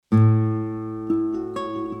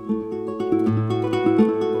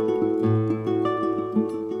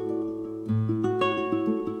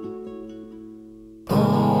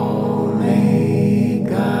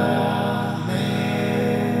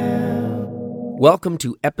Welcome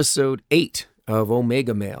to episode 8 of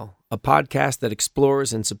Omega Male, a podcast that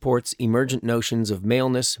explores and supports emergent notions of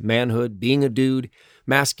maleness, manhood, being a dude,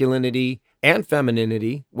 masculinity, and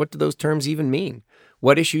femininity. What do those terms even mean?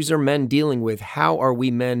 What issues are men dealing with? How are we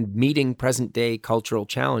men meeting present-day cultural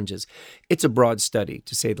challenges? It's a broad study,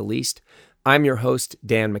 to say the least. I'm your host,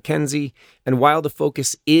 Dan McKenzie, and while the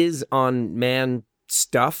focus is on man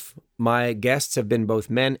stuff, my guests have been both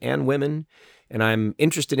men and women, and I'm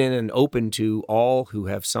interested in and open to all who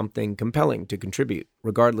have something compelling to contribute,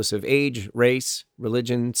 regardless of age, race,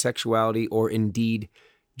 religion, sexuality, or indeed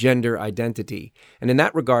gender identity. And in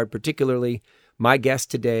that regard, particularly, my guest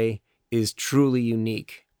today is truly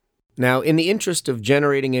unique. Now, in the interest of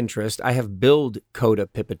generating interest, I have billed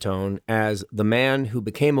KODAH Pipitone as the man who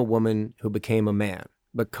became a woman who became a man.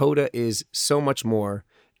 But KODAH is so much more,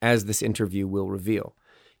 as this interview will reveal.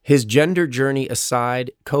 His gender journey aside,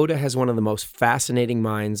 KODAH has one of the most fascinating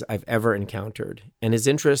minds I've ever encountered, and his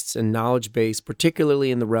interests and knowledge base, particularly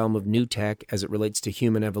in the realm of new tech as it relates to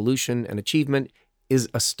human evolution and achievement, is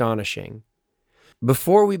astonishing.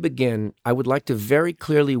 Before we begin, I would like to very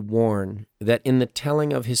clearly warn that in the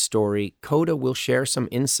telling of his story, KODAH will share some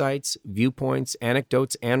insights, viewpoints,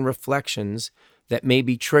 anecdotes, and reflections that may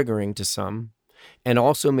be triggering to some, and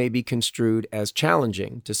also may be construed as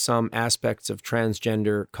challenging to some aspects of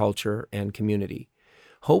transgender culture and community.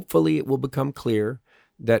 Hopefully, it will become clear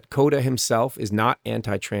that KODAH himself is not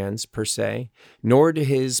anti-trans per se, nor do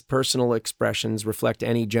his personal expressions reflect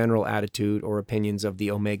any general attitude or opinions of the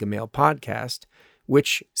Omega Male podcast,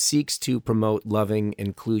 which seeks to promote loving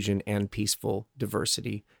inclusion and peaceful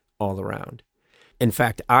diversity all around. In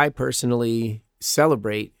fact, I personally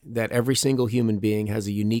celebrate that every single human being has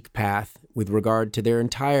a unique path with regard to their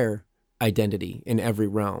entire identity in every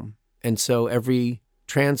realm. And so every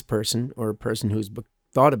trans person or a person who's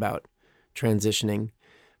thought about transitioning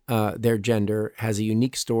their gender has a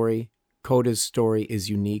unique story. KODAH's story is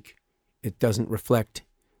unique. It doesn't reflect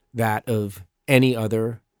that of any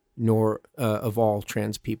other, nor of all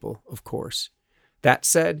trans people, of course. That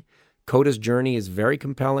said, KODAH's journey is very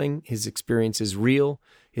compelling. His experience is real.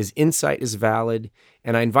 His insight is valid.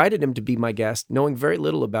 And I invited him to be my guest, knowing very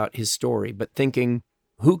little about his story, but thinking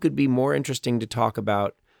who could be more interesting to talk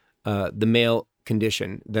about the male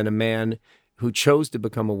condition than a man who chose to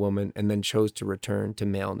become a woman and then chose to return to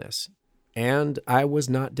maleness. And I was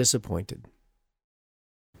not disappointed.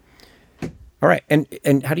 All right.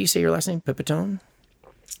 And how do you say your last name? Pipitone?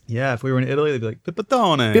 Yeah, if we were in Italy, they'd be like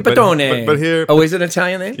Pipitone. Pipitone. But here... Oh, is it an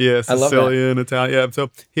Italian name? Yeah, Sicilian, I Italian. Yeah, so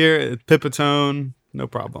here, it's Pipitone, no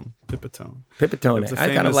problem. Pipitone. Pipitone.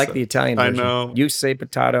 I kind of like the Italian version. I know. You say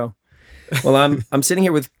potato. Well, I'm sitting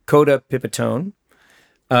here with KODAH Pipitone,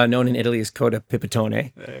 known in Italy as KODAH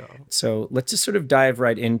Pipitone. So let's just sort of dive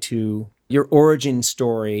right into your origin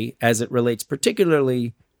story as it relates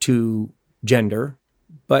particularly to gender,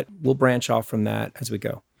 but we'll branch off from that as we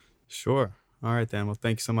go. Sure. All right, Dan. Well,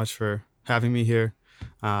 thank you so much for having me here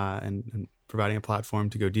and providing a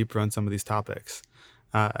platform to go deeper on some of these topics.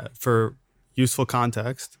 For useful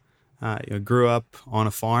context, grew up on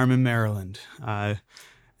a farm in Maryland.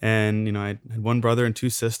 And, I had one brother and two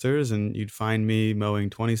sisters, and you'd find me mowing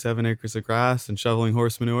 27 acres of grass and shoveling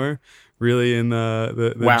horse manure, really in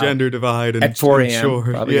the Wow. Gender divide. And at 4 a.m. Sure.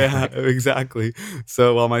 Probably. Yeah, exactly.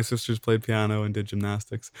 So while my sisters played piano and did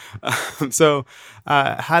gymnastics. So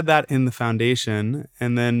had that in the foundation,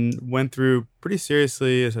 and then went through pretty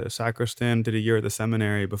seriously as a sacristan, did a year at the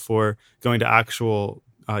seminary before going to actual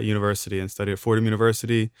university and studied at Fordham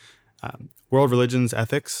University. World religions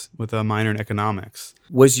ethics with a minor in economics.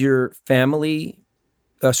 Was your family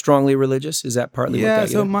strongly religious? Is that partly what got you?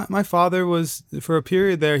 So my father was, for a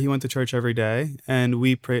period there, he went to church every day, and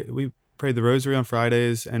we prayed the rosary on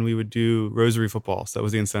Fridays, and we would do rosary football. So that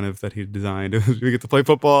was the incentive that he designed. We get to play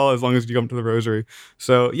football as long as you come to the rosary.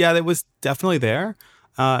 So yeah, that was definitely there.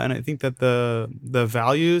 And I think that the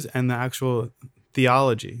values and the actual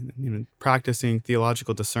theology, practicing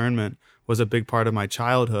theological discernment was a big part of my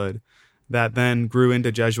childhood that then grew into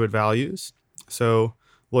Jesuit values. So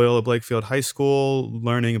Loyola Blakefield High School,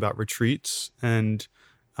 learning about retreats and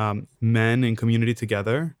men in community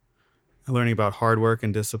together, learning about hard work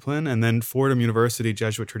and discipline, and then Fordham University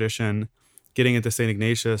Jesuit tradition, getting into St.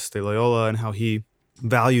 Ignatius de Loyola and how he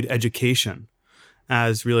valued education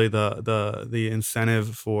as really the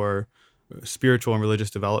incentive for spiritual and religious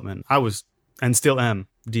development. I was, and still am,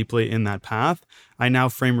 deeply in that path. I now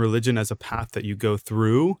frame religion as a path that you go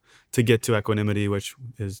through to get to equanimity, which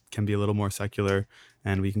can be a little more secular,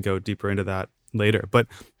 and we can go deeper into that later. But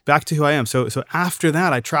back to who I am. So after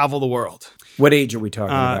that, I travel the world. What age are we talking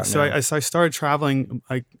about So now? I started traveling.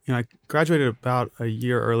 I graduated about a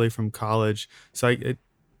year early from college. So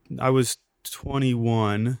I was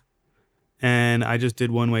 21, and I just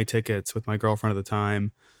did one-way tickets with my girlfriend at the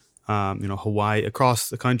time. Hawaii, across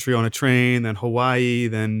the country on a train, then Hawaii,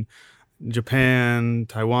 then Japan,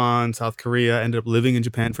 Taiwan, South Korea. Ended up living in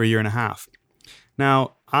Japan for a year and a half.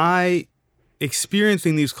 Now,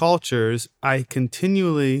 experiencing these cultures, I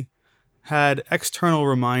continually had external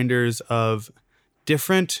reminders of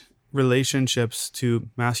different relationships to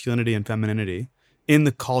masculinity and femininity in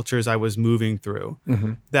the cultures I was moving through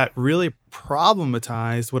that really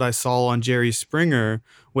problematized what I saw on Jerry Springer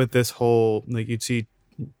with this whole, like, you'd see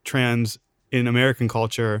trans in American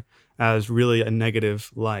culture as really a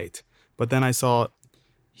negative light. But then I saw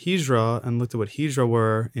Hijra and looked at what Hijra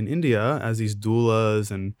were in India as these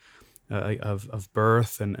doulas and of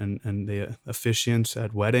birth and the officiants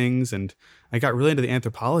at weddings. And I got really into the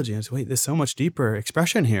anthropology. And I said, wait, there's so much deeper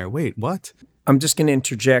expression here. Wait, what? I'm just going to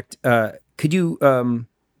interject. Could you,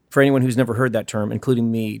 for anyone who's never heard that term,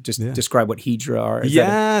 including me, just describe what Hijra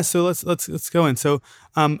are? So let's go in. So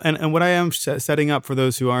and what I am setting up for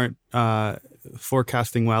those who aren't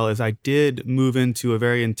forecasting well is I did move into a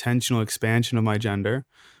very intentional expansion of my gender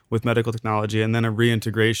with medical technology, and then a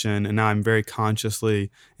reintegration. And now I'm very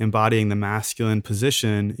consciously embodying the masculine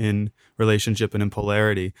position in relationship and in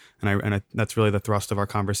polarity. And that's really the thrust of our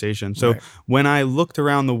conversation. So when I looked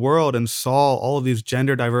around the world and saw all of these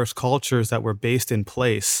gender diverse cultures that were based in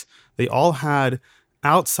place, they all had,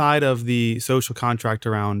 outside of the social contract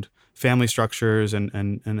around family structures and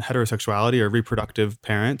heterosexuality or reproductive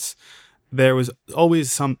parents, there was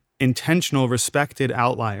always some intentional respected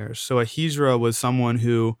outliers. So a Hijra was someone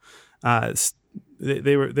who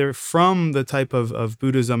they're from the type of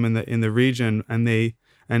Buddhism in the region and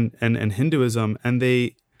Hinduism, and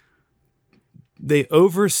they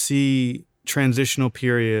oversee transitional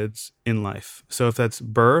periods in life. So if that's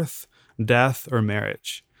birth, death, or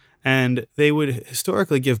marriage, and they would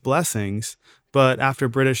historically give blessings, but after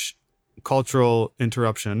British cultural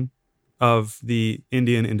interruption of the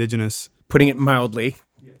Indian indigenous, putting it mildly.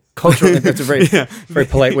 Cultural, that's a very very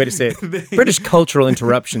polite way to say it. British cultural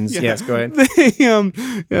interruptions. Yes, go ahead.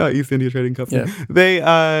 East India Trading Company.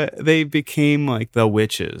 Yeah. They became like the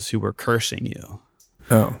witches who were cursing you.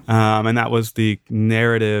 Oh. And that was the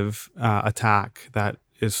narrative attack that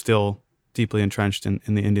is still deeply entrenched in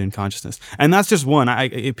the Indian consciousness. And that's just one.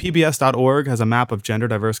 PBS.org has a map of gender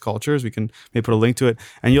diverse cultures. We can maybe put a link to it,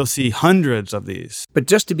 and you'll see hundreds of these. But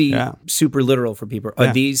just to be super literal for people,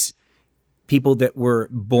 are these people that were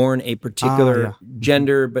born a particular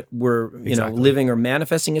gender but were living or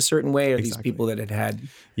manifesting a certain way? Or these people that had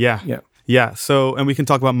So, and we can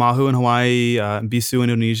talk about Mahu in Hawaii, Bisu in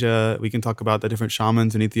Indonesia. We can talk about the different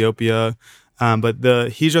shamans in Ethiopia. But the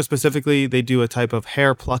Hijra specifically, they do a type of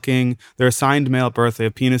hair plucking. They're assigned male at birth. They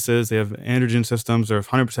have penises. They have androgen systems. They're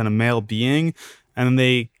 100% a male being. And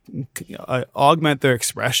they augment their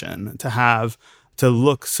expression to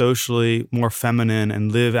look socially more feminine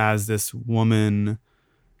and live as this woman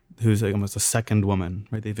who's like almost a second woman,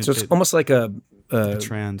 right? So it's almost like a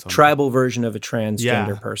tribal version of a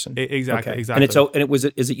transgender person. Exactly. And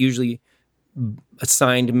is it usually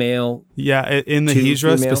assigned male? Yeah, in the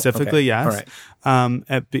Hijra female? specifically, yes. All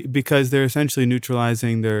right. Because they're essentially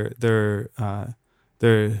neutralizing their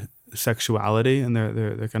sexuality and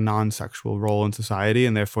their like a non-sexual role in society,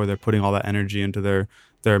 and therefore they're putting all that energy into their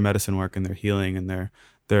medicine work and their healing and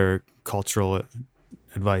their cultural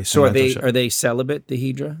advice. So are they celibate, the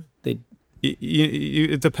Hijra?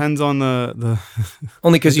 It depends on the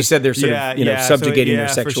only because you said they're sort of subjugating their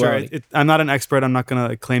sexuality. For sure. I'm not an expert. I'm not going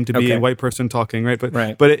to claim to be a white person talking, right?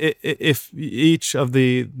 But if each of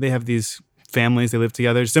they have these families, they live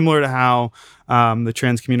together, similar to how the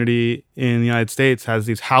trans community in the United States has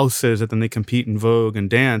these houses that then they compete in Vogue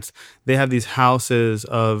and dance. They have these houses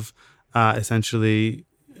of essentially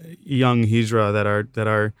young Hijra that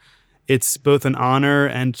are it's both an honor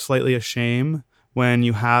and slightly a shame when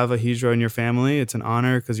you have a Hijra in your family. It's an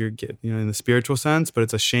honor because you're in the spiritual sense, but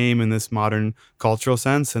it's a shame in this modern cultural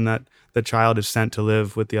sense, and that the child is sent to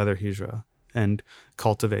live with the other Hijra and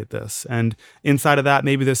cultivate this. And inside of that,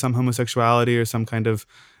 maybe there's some homosexuality or some kind of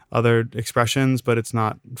other expressions, but it's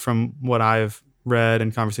not, from what I've read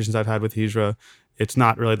and conversations I've had with Hijra, it's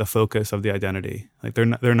not really the focus of the identity. Like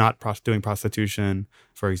they're not doing prostitution,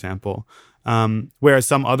 for example, whereas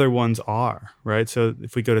some other ones are, right? So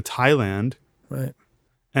if we go to Thailand, right,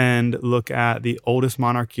 and look at the oldest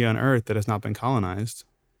monarchy on earth that has not been colonized,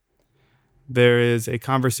 there is a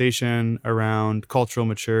conversation around cultural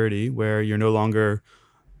maturity where you're no longer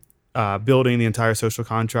building the entire social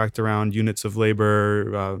contract around units of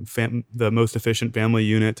labor, the most efficient family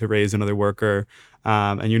unit to raise another worker,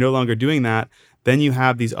 and you're no longer doing that, then you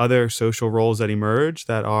have these other social roles that emerge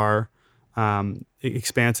that are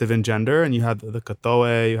expansive in gender, and you have the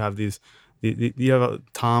KODAH, you have you have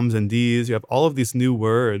toms and Ds, you have all of these new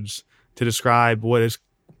words to describe what is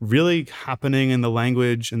really happening in the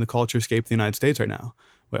language and the culture scape of the United States right now.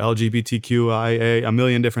 LGBTQIA, a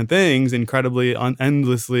million different things, incredibly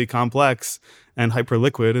endlessly complex and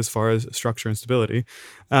hyperliquid as far as structure and stability.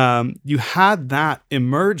 You had that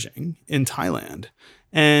emerging in Thailand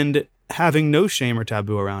and having no shame or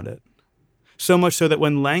taboo around it. So much so that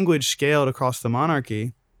when language scaled across the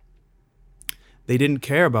monarchy, they didn't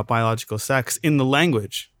care about biological sex in the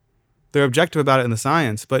language. They're objective about it in the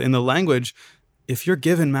science, but in the language, if you're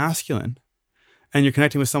given masculine, and you're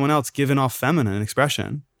connecting with someone else given off feminine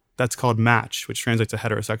expression, that's called match, which translates to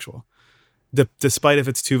heterosexual, despite if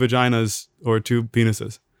it's two vaginas or two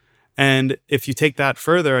penises. And if you take that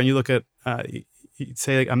further and you look at,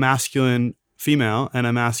 say, like a masculine female and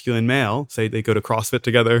a masculine male, say they go to CrossFit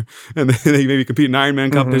together and they maybe compete in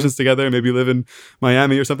Ironman competitions together, maybe live in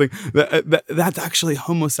Miami or something, that's actually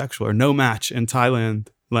homosexual or no match in Thailand.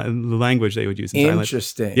 The language they would use in Thailand.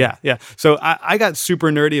 Interesting. Yeah. So I got super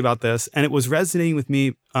nerdy about this, and it was resonating with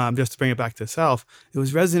me, just to bring it back to self, it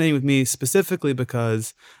was resonating with me specifically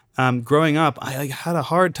because growing up, I had a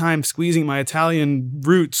hard time squeezing my Italian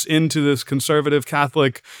roots into this conservative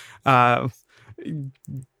Catholic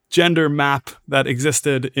gender map that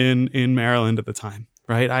existed in Maryland at the time,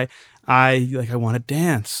 right? I want to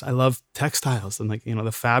dance. I love textiles and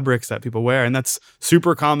the fabrics that people wear, and that's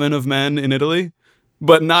super common of men in Italy.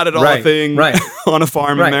 But not at all a thing on a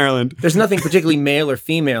farm in Maryland. There's nothing particularly male or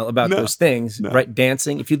female about those things, right?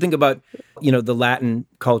 Dancing. If you think about, the Latin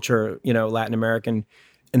culture, Latin American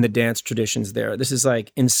and the dance traditions there, this is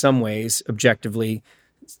like, in some ways, objectively,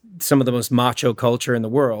 some of the most macho culture in the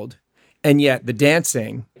world. And yet the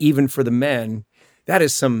dancing, even for the men, that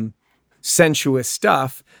is some sensuous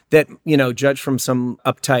stuff that, judged from some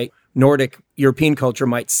uptight Nordic European culture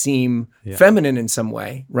might seem feminine in some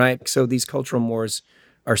way, right? So these cultural mores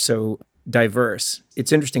are so diverse.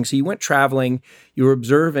 It's interesting. So you went traveling, you were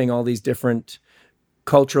observing all these different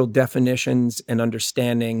cultural definitions and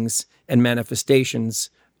understandings and manifestations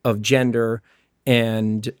of gender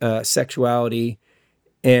and sexuality.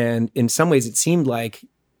 And in some ways, it seemed like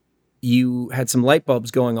you had some light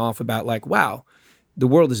bulbs going off about like, wow, the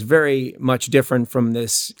world is very much different from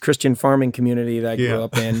this Christian farming community that I grew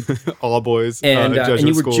up in. All boys, and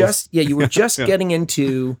you were schools. you were just getting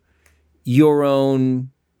into your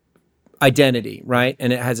own identity, right?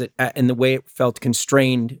 And it has and the way it felt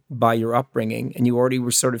constrained by your upbringing. And you already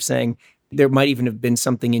were sort of saying there might even have been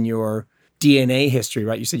something in your DNA history,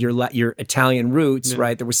 right? You said your Italian roots,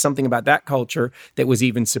 right? There was something about that culture that was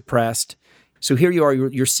even suppressed. So here you are,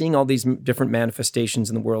 you're seeing all these different manifestations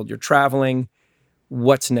in the world. You're traveling.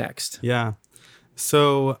 What's next? Yeah.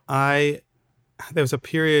 So there was a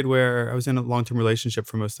period where I was in a long-term relationship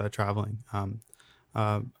for most of that traveling.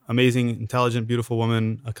 Amazing, intelligent, beautiful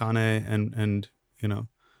woman, Akane, and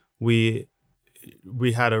we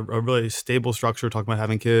had a really stable structure, talking about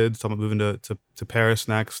having kids, talking about moving to Paris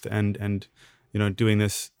next, and doing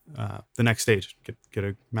this the next stage, get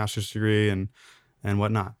a master's degree and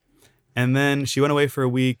whatnot. And then she went away for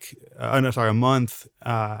a month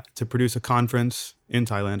to produce a conference in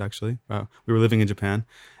Thailand, actually. We were living in Japan.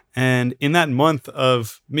 And in that month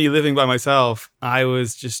of me living by myself, I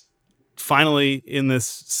was just finally in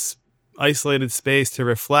this isolated space to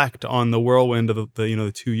reflect on the whirlwind of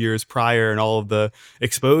the 2 years prior and all of the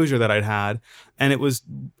exposure that I'd had. And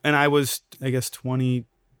I was, I guess,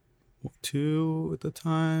 22 at the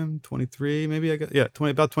time, 23 maybe, I guess. Yeah,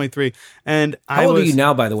 about 23. And How old are you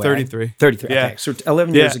now, by the way? 33. 33, yeah. Okay. So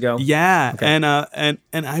 11 years ago. Yeah, okay.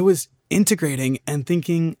 And I was integrating and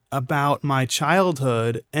thinking about my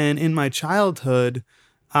childhood. And in my childhood,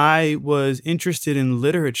 I was interested in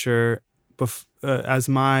literature as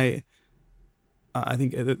my, I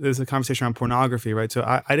think there's a conversation around pornography, right? So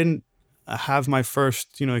I didn't have my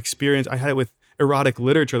first, experience. I had it with erotic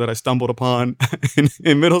literature that I stumbled upon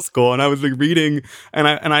in middle school, and I was like reading, and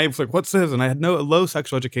I was like, "What's this?" And I had low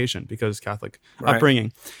sexual education because Catholic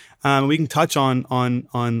upbringing. We can touch on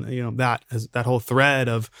that whole thread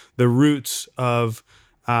of the roots of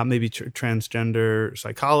maybe transgender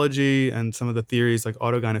psychology and some of the theories like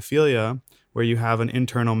autogynephilia, where you have an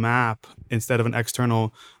internal map instead of an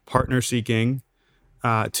external partner seeking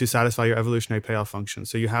to satisfy your evolutionary payoff function.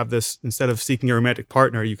 So you have this, instead of seeking a romantic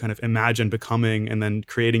partner, you kind of imagine becoming and then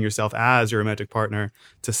creating yourself as your romantic partner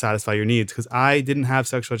to satisfy your needs. Because I didn't have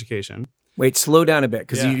sexual education. Wait, slow down a bit,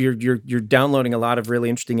 because Yeah. you're downloading a lot of really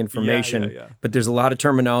interesting information, yeah. but there's a lot of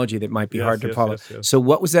terminology that might be hard to follow. Yes. So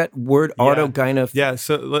what was that word? Autogynephilia?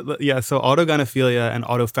 So autogynephilia and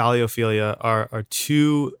autophallophilia are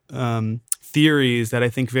two theories that I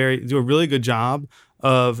think do a really good job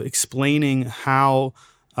of explaining how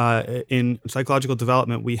in psychological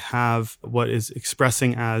development we have what is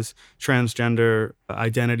expressing as transgender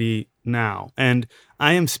identity now. And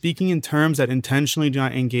I am speaking in terms that intentionally do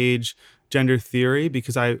not engage gender theory,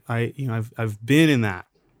 because I've been in that,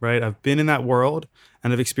 right? I've been in that world,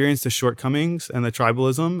 and I've experienced the shortcomings and the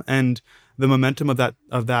tribalism and the momentum of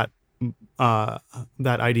that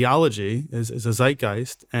ideology is a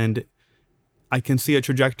zeitgeist, and I can see a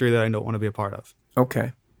trajectory that I don't want to be a part of.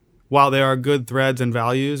 Okay. While there are good threads and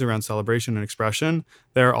values around celebration and expression,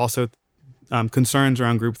 there are also concerns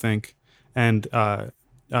around groupthink and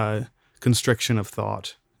constriction of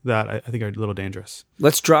thought that I think are a little dangerous.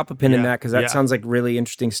 Let's drop a pin in that, because that sounds like really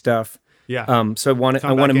interesting stuff. Yeah. So I want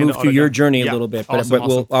to move through your journey a little bit, but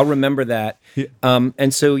Awesome. I'll remember that. Yeah.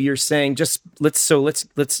 And so you're saying, let's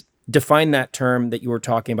define that term that you were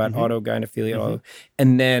talking about, autogynephilia,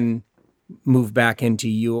 and then move back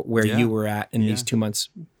into where you were at in these 2 months.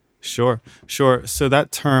 Sure. So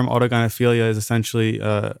that term autogynephilia is essentially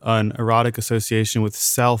an erotic association with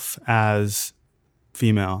self as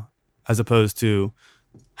female, as opposed to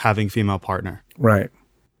having female partner. Right.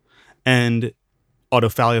 And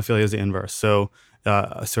autophallophilia is the inverse. So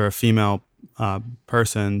a female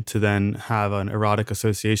person to then have an erotic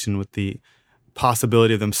association with the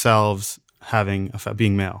possibility of themselves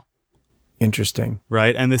being male. Interesting.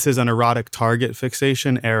 Right. And this is an erotic target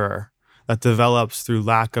fixation error that develops through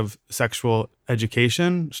lack of sexual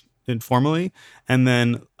education informally. And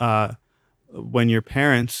then when your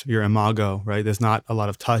parents, your imago, right, there's not a lot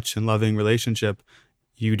of touch and loving relationship,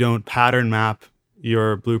 you don't pattern map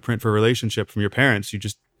your blueprint for relationship from your parents. You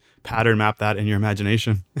just pattern map that in your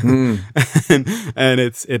imagination. and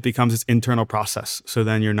it becomes this internal process. So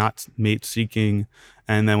then you're not mate seeking.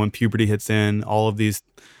 And then when puberty hits in, all of these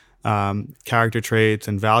character traits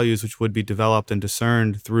and values which would be developed and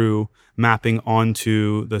discerned through mapping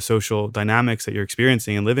onto the social dynamics that you're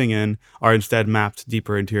experiencing and living in are instead mapped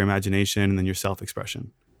deeper into your imagination and then your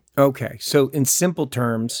self-expression. Okay. So in simple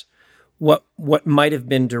terms, what might have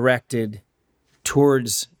been directed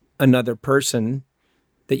towards another person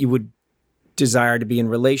that you would desire to be in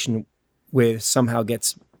relation with somehow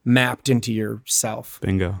gets mapped into yourself.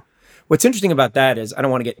 Bingo. What's interesting about that is, I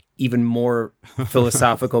don't want to get even more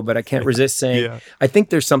philosophical, but I can't resist saying, I think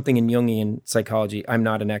there's something in Jungian psychology. I'm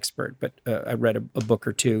not an expert, but I read a book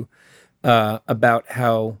or two about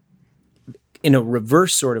how, in a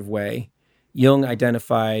reverse sort of way, Jung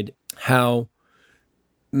identified how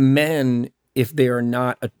men, if they are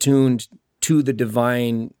not attuned to the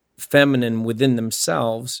divine feminine within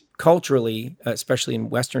themselves, culturally, especially in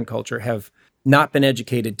Western culture, have not been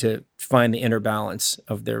educated to find the inner balance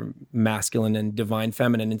of their masculine and divine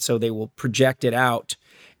feminine. And so they will project it out.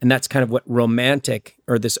 And that's kind of what romantic,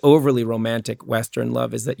 or this overly romantic Western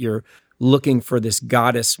love is, that you're looking for this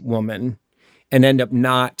goddess woman and end up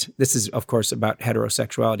not, this is of course about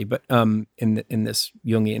heterosexuality, but in this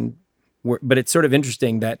Jungian work, but it's sort of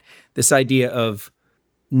interesting that this idea of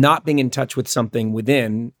not being in touch with something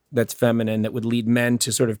within that's feminine that would lead men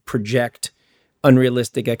to sort of project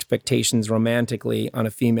unrealistic expectations romantically on a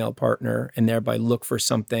female partner and thereby look for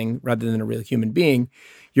something rather than a real human being.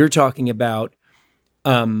 You're talking about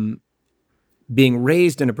being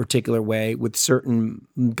raised in a particular way with certain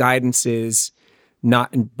guidances,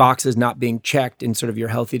 not in boxes, not being checked in sort of your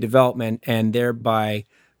healthy development, and thereby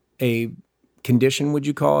a condition, would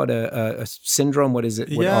you call it a syndrome? What is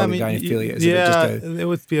it? What autogynephilia is? It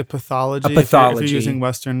would be a pathology. A pathology. If you're using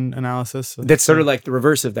Western analysis. That's sort of like the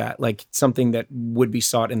reverse of that, like something that would be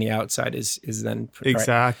sought in the outside is then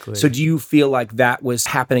exactly. Right. So do you feel like that was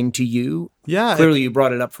happening to you? Yeah. Clearly, you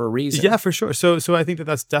brought it up for a reason. Yeah, for sure. So I think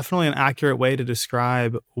that's definitely an accurate way to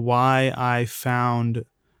describe why I found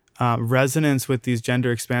resonance with these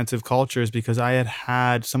gender expansive cultures, because I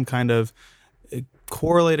had some kind of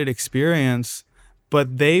correlated experience, but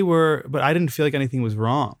I didn't feel like anything was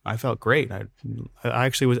wrong. I felt great. I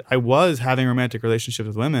was having romantic relationships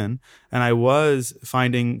with women, and I was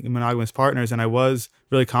finding monogamous partners, and I was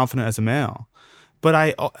really confident as a male.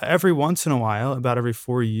 But every once in a while, about every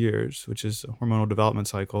 4 years, which is a hormonal development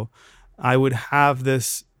cycle, I would have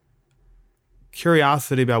this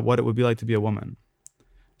curiosity about what it would be like to be a woman.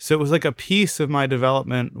 So it was like a piece of my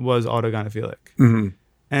development was autogynephilic. Mm-hmm.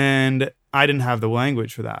 And I didn't have the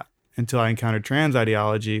language for that until I encountered trans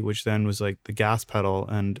ideology, which then was like the gas pedal,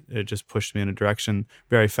 and it just pushed me in a direction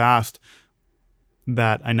very fast.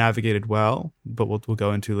 that I navigated well, but we'll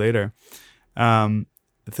go into later.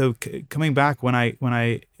 So coming back, when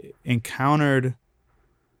I encountered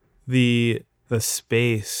the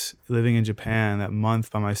space living in Japan that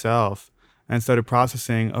month by myself and started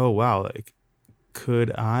processing, oh wow, like,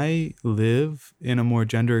 could I live in a more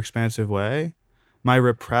gender expansive way? My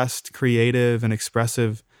repressed creative and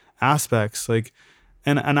expressive aspects, like,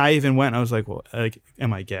 and I even went, I was like, well, like,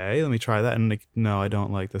 am I gay? Let me try that. And like, no, I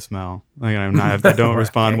don't like the smell. Like, I don't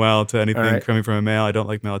respond well to anything coming from a male. I don't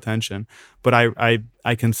like male attention. But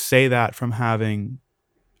I can say that from having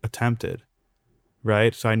attempted,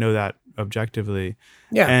 right? So I know that objectively.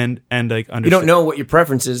 Yeah. And like, you don't know what your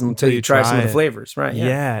preference is until you try some of the flavors, right?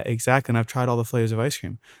 Yeah, exactly. And I've tried all the flavors of ice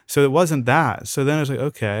cream. So it wasn't that. So then I was like,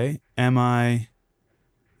 okay, am I,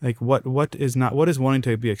 like, what is wanting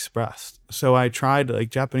to be expressed? So I tried, like,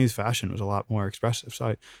 Japanese fashion was a lot more expressive. So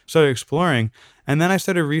I started exploring, and then I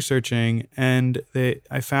started researching, and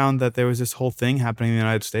I found that there was this whole thing happening in the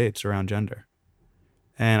United States around gender.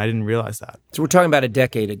 And I didn't realize that. So we're talking about a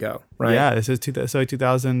decade ago, right? Yeah, this is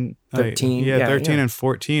 2013. 13 and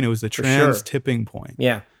 14. It was the trans tipping point.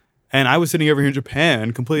 Yeah. And I was sitting over here in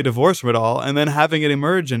Japan, completely divorced from it all, and then having it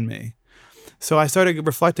emerge in me. So I started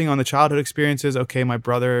reflecting on the childhood experiences. Okay, my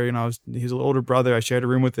brother, he's an older brother. I shared a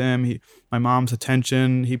room with him. My mom's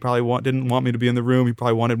attention. He probably didn't want me to be in the room. He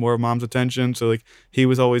probably wanted more of mom's attention. So like, he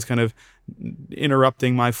was always kind of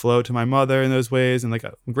interrupting my flow to my mother in those ways. And like,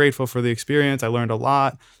 I'm grateful for the experience. I learned a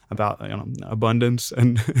lot about abundance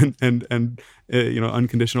and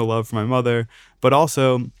unconditional love for my mother. But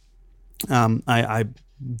also, I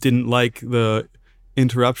didn't like the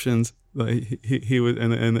interruptions. He was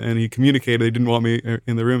and he communicated he didn't want me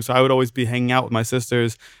in the room, so I would always be hanging out with my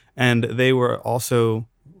sisters, and they were also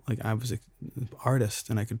like, I was an artist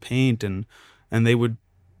and I could paint, and they would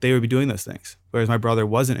be doing those things, whereas my brother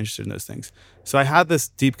wasn't interested in those things. So I had this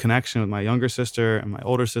deep connection with my younger sister and my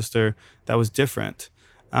older sister that was different.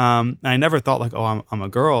 I never thought like, oh, I'm a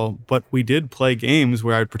girl, but we did play games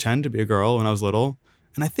where I'd pretend to be a girl when I was little.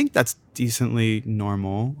 And I think that's decently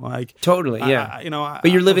normal. Like, totally, yeah.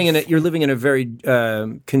 But you're living in a very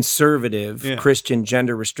conservative Christian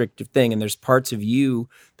gender restrictive thing, and there's parts of you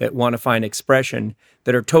that want to find expression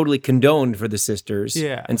that are totally condoned for the sisters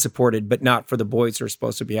and supported, but not for the boys who are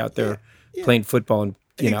supposed to be out there playing football and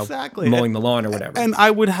mowing the lawn or whatever. And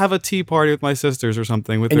I would have a tea party with my sisters or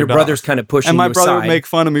something with their your dogs. brother's kind of pushing you aside. And my brother would make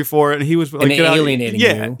fun of me for it, and he was like, and alienating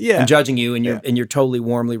you and judging you, and you're totally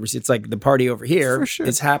warmly. It's like the party over here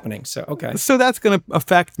is happening. So okay, so that's going to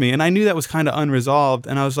affect me, and I knew that was kind of unresolved.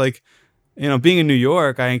 And I was like, being in New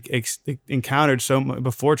York, I encountered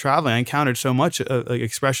before traveling. I encountered so much like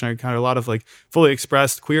expression. I encountered a lot of like fully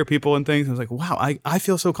expressed queer people and things. I was like, wow, I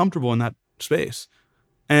feel so comfortable in that space.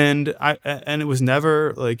 And it was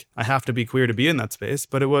never like I have to be queer to be in that space,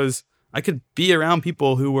 but it was I could be around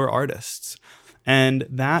people who were artists, and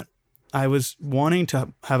that I was wanting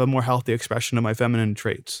to have a more healthy expression of my feminine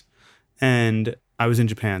traits. And I was in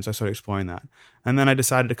Japan, so I started exploring that. And then I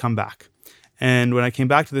decided to come back. And when I came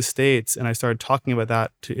back to the States and I started talking about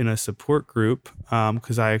that in a support group,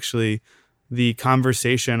 because the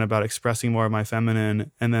conversation about expressing more of my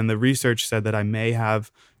feminine, and then the research said that I may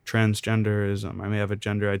have transgenderism, I may have a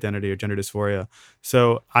gender identity or gender dysphoria.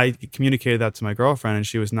 So I communicated that to my girlfriend, and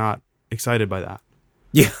she was not excited by that.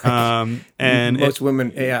 Yeah. And most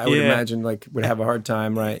women, I would imagine, like, would have a hard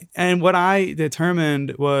time, right? And what I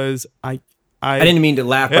determined was I didn't mean to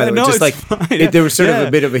laugh, by the way. Just like there was sort of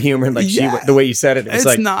a bit of a humor in like the way you said it. It's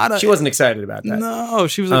like she wasn't excited about that. No,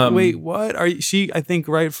 she was like, "Wait, what are you?" She, I think,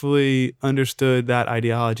 rightfully understood that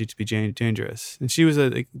ideology to be dangerous. And she was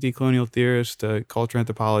a decolonial theorist, a culture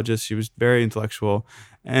anthropologist. She was very intellectual,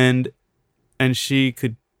 and she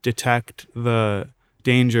could detect the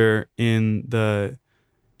danger in the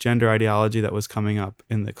gender ideology that was coming up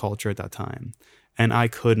in the culture at that time, and I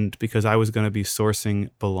couldn't, because I was going to be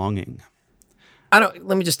sourcing belonging.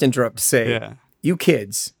 Let me just interrupt to say, you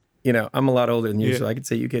kids, I'm a lot older than you, so I could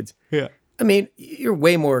say you kids. Yeah. I mean, you're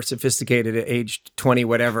way more sophisticated at age 20,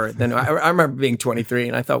 whatever, than I remember being 23,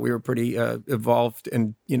 and I thought we were pretty evolved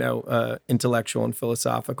and, intellectual and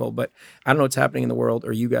philosophical. But I don't know what's happening in the world,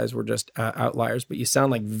 or you guys were just outliers, but you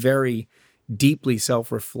sound like very deeply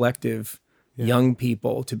self-reflective young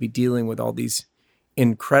people to be dealing with all these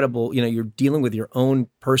incredible, you're dealing with your own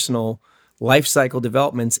personal life cycle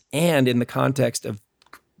developments, and in the context of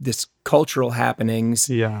this cultural happenings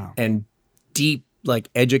and deep, like,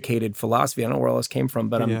 educated philosophy. I don't know where all this came from,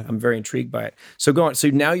 but I'm very intrigued by it. So go on. So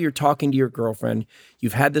now you're talking to your girlfriend.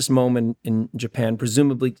 You've had this moment in Japan,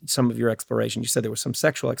 presumably some of your exploration. You said there was some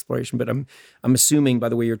sexual exploration, but I'm assuming by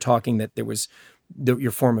the way you're talking that there was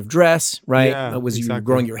your form of dress, right? Yeah, Was you were exactly.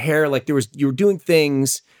 growing your hair? Like you were doing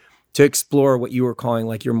things to explore what you were calling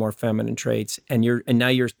like your more feminine traits, and now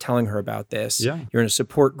you're telling her about this. Yeah. You're in a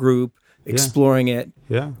support group, exploring it.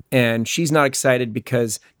 Yeah. And she's not excited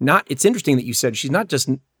because it's interesting that you said she's not just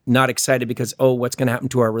not excited because, oh, what's going to happen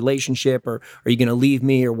to our relationship, or are you going to leave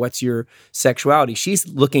me, or what's your sexuality? She's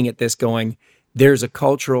looking at this going, there's a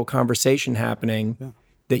cultural conversation happening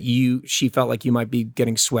that she felt like you might be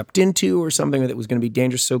getting swept into or something that was going to be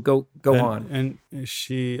dangerous. So go on. And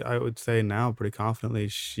I would say now pretty confidently,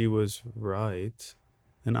 she was right.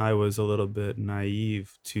 And I was a little bit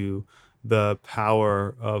naive to the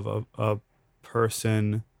power of a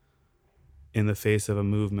person in the face of a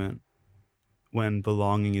movement when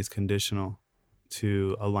belonging is conditional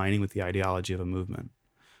to aligning with the ideology of a movement.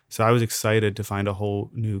 So I was excited to find a whole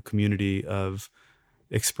new community of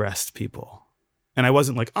expressed people. And I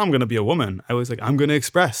wasn't like, I'm going to be a woman. I was like, I'm going to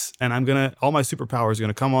express, and all my superpowers are going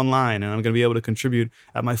to come online, and I'm going to be able to contribute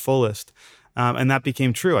at my fullest. And that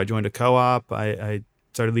became true. I joined a co-op. I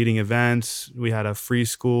started leading events. We had a free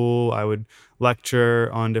school. I would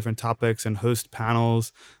lecture on different topics and host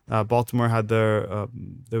panels. Baltimore had there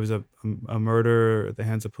was a murder at the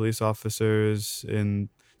hands of police officers in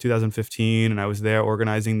 2015, and I was there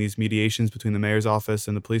organizing these mediations between the mayor's office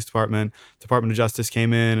and the police department. Department of Justice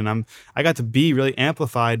came in, and I got to be really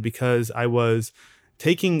amplified because I was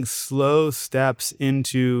taking slow steps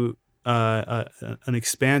into an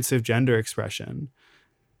expansive gender expression,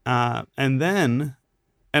 and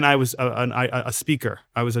I was a speaker.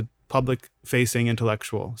 I was a public-facing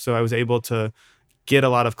intellectual, so I was able to get a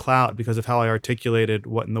lot of clout because of how I articulated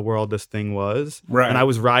what in the world this thing was. Right. And I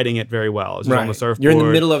was riding it very well. I was on the surfboard. You're in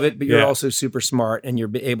the middle of it, but you're also super smart and you're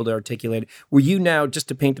able to articulate it. Were you now, just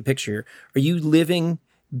to paint the picture, are you living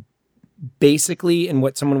basically in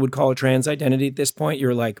what someone would call a trans identity at this point?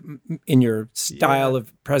 You're like in your style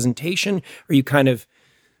of presentation? Are you kind of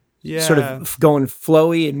sort of going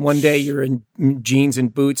flowy, and one day you're in jeans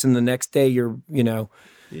and boots and the next day you're,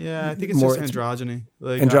 Yeah, I think it's just androgyny.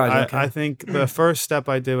 Like, androgyny. Okay. I think the first step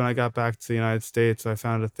I did when I got back to the United States, I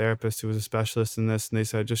found a therapist who was a specialist in this, and they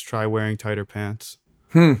said, just try wearing tighter pants.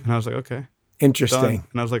 And I was like, okay. Interesting. Done.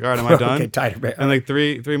 And I was like, all right, am I done? Okay, tighter pants. And like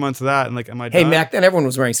three months of that, and like, am I done? Hey, back then everyone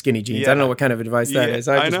was wearing skinny jeans. I don't know what kind of advice that is.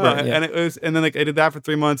 I know. And then like I did that for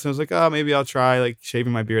 3 months, and I was like, oh, maybe I'll try like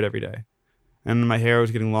shaving my beard every day. And my hair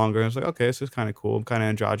was getting longer. And I was like, okay, this is kind of cool. I'm kind of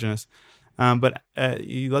androgynous. But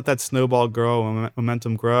you let that snowball grow,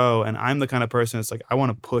 momentum grow, and I'm the kind of person that's like, I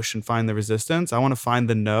want to push and find the resistance. I want to find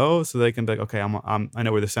the no, so they can be like, okay, I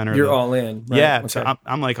know where the center. You're all in, right? Yeah. Okay. So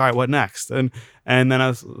I'm like, all right, what next? And then I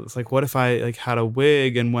was like, what if I like had a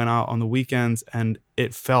wig and went out on the weekends, and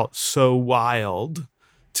it felt so wild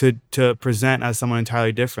to present as someone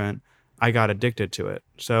entirely different. I got addicted to it.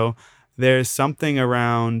 So there's something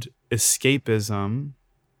around escapism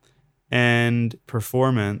and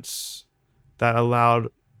performance that allowed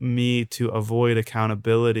me to avoid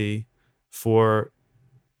accountability for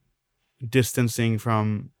distancing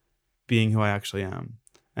from being who I actually am.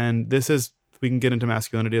 And we can get into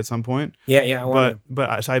masculinity at some point. Yeah.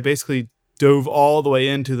 So I basically dove all the way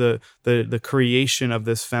into the creation of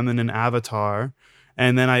this feminine avatar.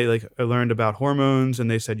 And then I learned about hormones, and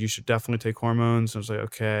they said, you should definitely take hormones. And I was like,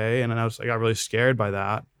 okay. And then I got really scared by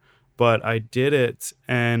that. But I did it,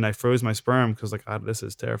 and I froze my sperm because this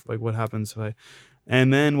is terrible. Like, what happens if I...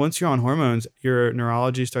 And then once you're on hormones, your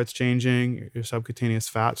neurology starts changing, your subcutaneous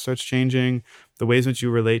fat starts changing, the ways in which you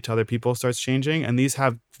relate to other people starts changing. And these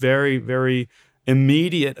have very, very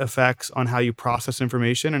immediate effects on how you process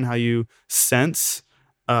information and how you sense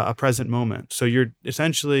a present moment. So you're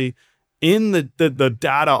essentially in the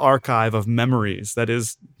data archive of memories that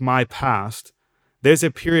is my past. There's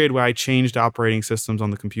a period where I changed operating systems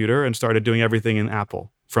on the computer and started doing everything in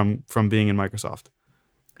Apple from being in Microsoft.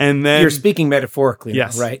 And then you're speaking metaphorically, now,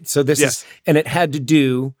 right? So this is, and it had to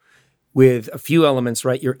do with a few elements,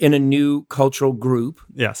 right? You're in a new cultural group.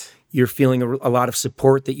 Yes. You're feeling a lot of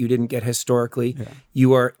support that you didn't get historically. Yeah.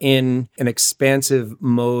 You are in an expansive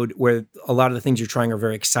mode where a lot of the things you're trying are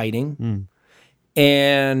very exciting.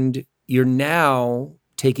 And you're now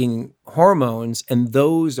taking hormones, and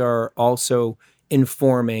those are also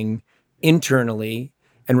informing internally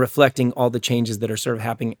and reflecting all the changes that are sort of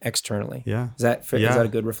happening externally. Yeah. Is that fair? Is that a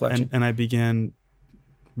good reflection? And I began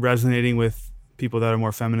resonating with people that are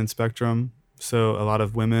more feminine spectrum. So a lot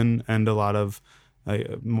of women and a lot of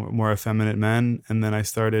more effeminate men. And then I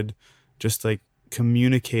started just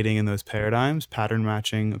communicating in those paradigms, pattern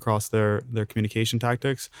matching across their communication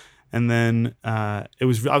tactics. And then I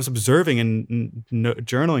was observing and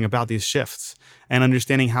journaling about these shifts and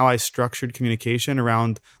understanding how I structured communication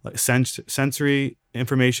around like sensory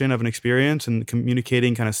information of an experience and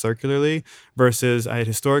communicating kind of circularly, versus I had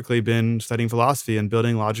historically been studying philosophy and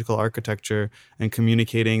building logical architecture and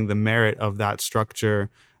communicating the merit of that structure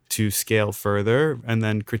to scale further, and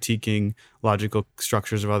then critiquing logical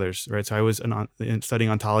structures of others, right? So I was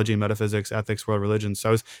studying ontology and metaphysics, ethics, world religions. So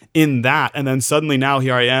I was in that, and then suddenly now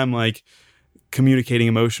here I am, like communicating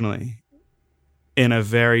emotionally in a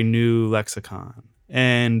very new lexicon,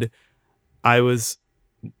 and I was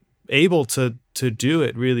able to do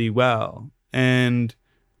it really well. And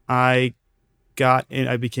I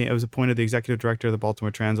was appointed the executive director of the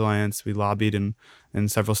Baltimore Trans Alliance. We lobbied in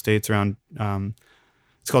several states around.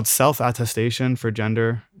 It's called self-attestation for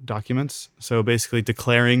gender documents. So basically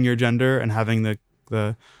declaring your gender and having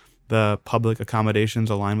the public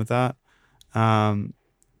accommodations align with that.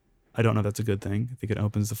 I don't know if that's a good thing. I think it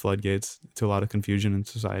opens the floodgates to a lot of confusion in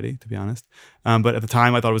society, to be honest. But at the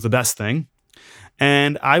time, I thought it was the best thing.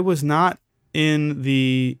 And I was not in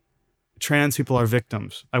the trans people are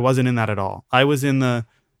victims. I wasn't in that at all. I was in the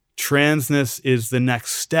transness is the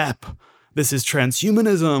next step. This is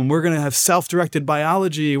transhumanism. We're going to have self-directed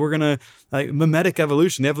biology. We're going to mimetic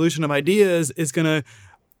evolution. The evolution of ideas is going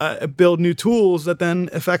to build new tools that then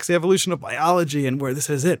affects the evolution of biology. And this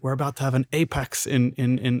is it. We're about to have an apex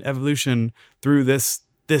in evolution through this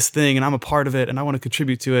thing. And I'm a part of it. And I want to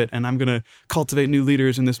contribute to it. And I'm going to cultivate new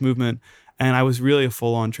leaders in this movement. And I was really a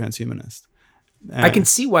full-on transhumanist. I can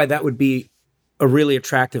see why that would be a really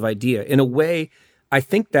attractive idea. In a way, I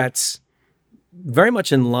think that's very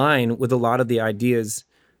much in line with a lot of the ideas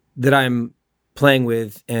that I'm playing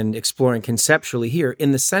with and exploring conceptually here,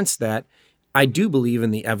 in the sense that I do believe in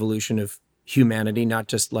the evolution of humanity, not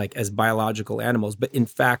just like as biological animals, but in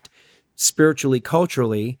fact, spiritually,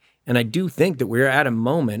 culturally. And I do think that we're at a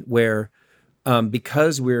moment where,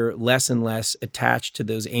 because we're less and less attached to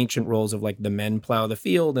those ancient roles of like the men plow the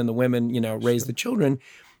field and the women, raise the children,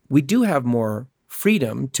 we do have more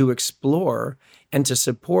freedom to explore and to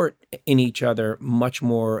support in each other much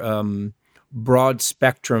more broad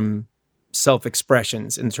spectrum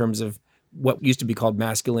self-expressions in terms of what used to be called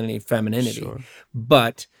masculinity and femininity. Sure.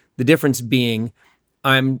 But the difference being,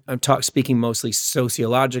 I'm speaking mostly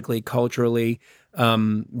sociologically, culturally,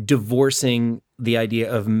 divorcing the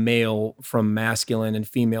idea of male from masculine and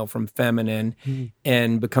female from feminine,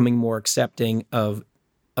 and becoming more accepting of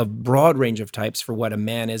a broad range of types for what a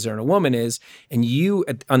man is or a woman is. And you,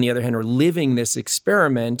 on the other hand, are living this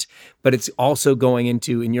experiment, but it's also going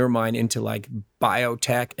into, in your mind, into like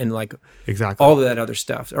biotech and like exactly all of that other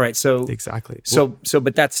stuff. All right. So exactly.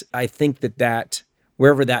 But that's, I think that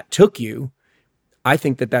wherever that took you, I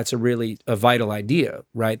think that that's a vital idea,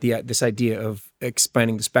 right? This idea of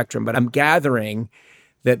expanding the spectrum. But I'm gathering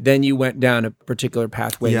that then you went down a particular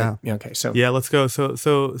pathway. Yeah. Let's go. So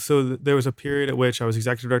there was a period at which I was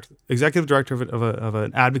executive director of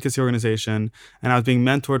an advocacy organization, and I was being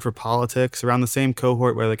mentored for politics around the same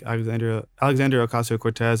cohort where like Alexandria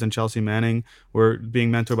Ocasio-Cortez and Chelsea Manning were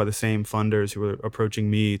being mentored by the same funders who were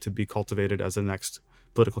approaching me to be cultivated as the next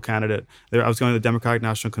political candidate. I was going to the Democratic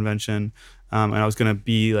National Convention, and I was going to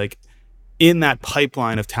be like in that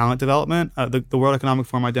pipeline of talent development. The World Economic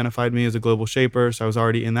Forum identified me as a global shaper, so I was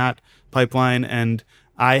already in that pipeline. And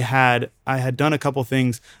I had done a couple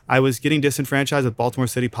things. I was getting disenfranchised with Baltimore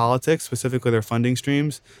city politics, specifically their funding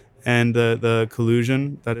streams and the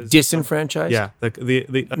collusion that is disenfranchised. Yeah.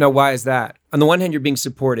 No, why is that? On the one hand, you're being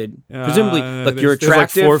supported. Presumably, look, you're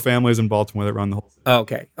attractive. There's like 4 families in Baltimore that run the whole thing. Oh,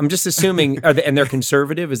 okay. I'm just assuming, and they're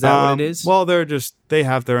conservative? Is that what it is? Well, they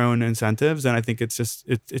have their own incentives, and I think it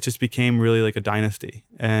just became really like a dynasty.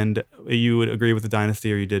 And you would agree with the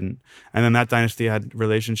dynasty or you didn't. And then that dynasty had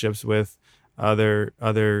relationships with other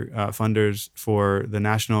funders for the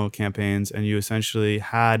national campaigns, and you essentially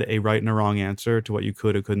had a right and a wrong answer to what you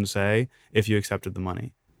could or couldn't say if you accepted the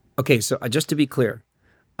money. Okay, so just to be clear,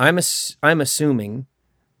 I'm assuming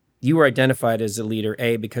you were identified as a leader,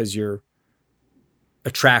 A, because you're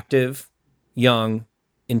attractive, young,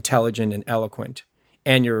 intelligent, and eloquent,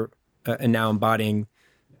 and you're and now embodying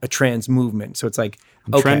a trans movement. So it's like,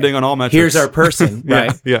 I'm trending on all metrics. Here's our person,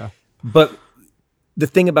 right? Yeah. But the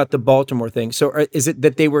thing about the Baltimore thing, so is it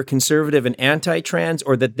that they were conservative and anti-trans,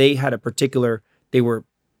 or that they had they were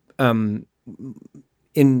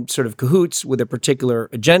in sort of cahoots with a particular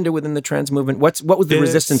agenda within the trans movement? What was the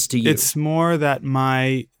resistance to you? It's more that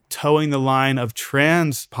my towing the line of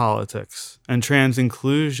trans politics and trans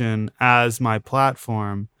inclusion as my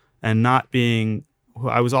platform, and not being,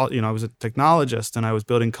 I was a technologist, and I was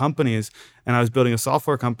building companies, and I was building a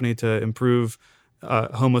software company to improve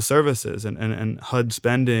Homo services and HUD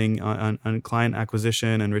spending on client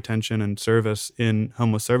acquisition and retention and service in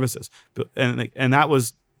Homo services, and that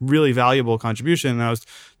was really valuable contribution. And I was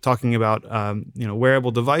talking about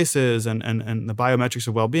wearable devices and the biometrics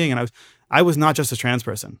of well-being, and I was not just a trans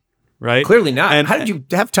person. Right? Clearly not. And how did you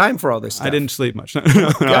have time for all this stuff? I didn't sleep much.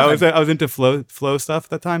 I was into flow stuff at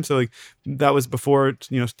that time. So like that was before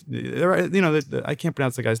I can't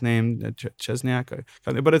pronounce the guy's name, Chesniak,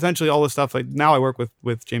 but essentially all this stuff. Like now I work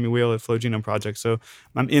with Jamie Wheel at Flow Genome Project, so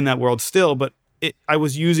I'm in that world still. But I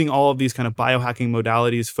was using all of these kind of biohacking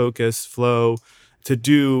modalities, focus, flow, to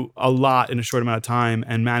do a lot in a short amount of time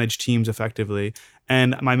and manage teams effectively.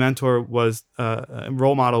 And my mentor was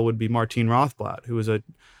role model would be Martine Rothblatt, who was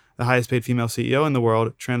the highest paid female CEO in the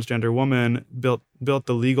world, transgender woman, built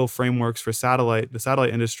the legal frameworks for the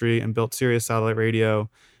satellite industry, and built Sirius satellite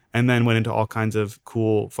radio, and then went into all kinds of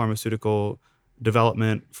cool pharmaceutical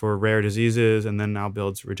development for rare diseases, and then now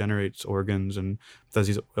regenerates organs and does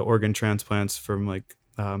these organ transplants from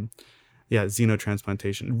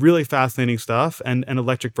xenotransplantation. Really fascinating stuff, and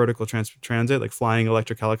electric vertical transit, like flying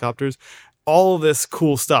electric helicopters. All this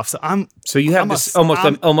cool stuff. So you have this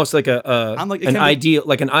almost like an ideal,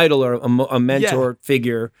 like an idol or a mentor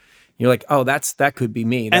figure. You're like, oh, that could be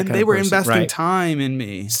me. And they were investing time in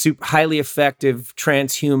me. Super highly effective,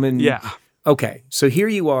 transhuman. Yeah. Okay, so here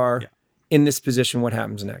you are in this position. What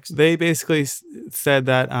happens next? They basically said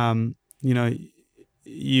that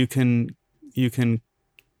you can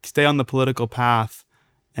stay on the political path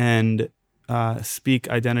and speak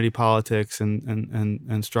identity politics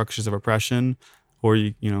and structures of oppression, or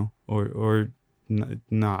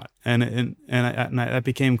not. And that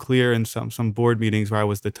became clear in some board meetings where I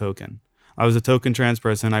was the token. I was a token trans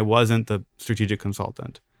person. I wasn't the strategic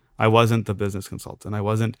consultant. I wasn't the business consultant. I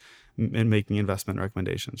wasn't making investment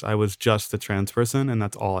recommendations. I was just the trans person, and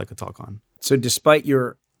that's all I could talk on. So despite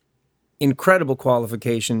your incredible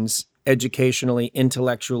qualifications, educationally,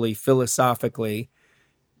 intellectually, philosophically,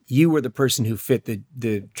 you were the person who fit the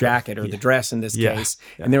jacket or the dress in this case.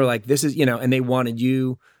 Yeah. And they were like, this is, and they wanted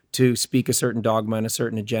you to speak a certain dogma and a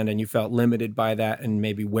certain agenda, and you felt limited by that and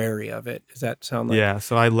maybe wary of it. Does that sound like? Yeah.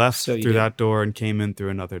 So I left through that door and came in through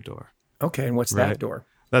another door. Okay. And what's that door?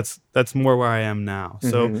 That's more where I am now.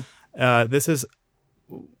 Mm-hmm.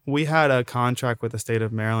 So we had a contract with the state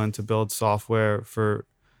of Maryland to build software for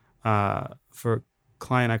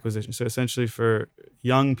client acquisition. So essentially for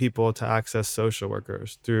young people to access social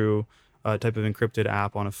workers through a type of encrypted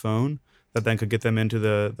app on a phone that then could get them into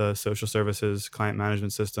the social services client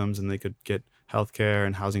management systems, and they could get healthcare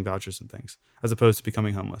and housing vouchers and things, as opposed to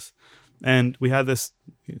becoming homeless. And we had this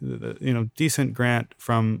decent grant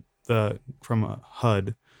from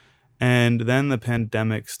HUD, and then the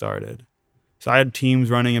pandemic started. So I had teams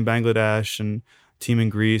running in Bangladesh and team in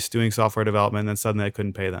Greece doing software development, and then suddenly I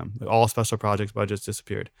couldn't pay them. All special projects budgets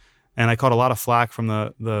disappeared. And I caught a lot of flack from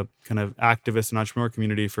the kind of activist and entrepreneur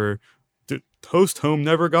community for Host Home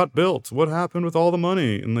never got built. What happened with all the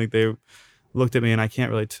money? And like they looked at me, and I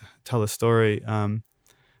can't really tell the story.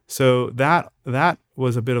 So that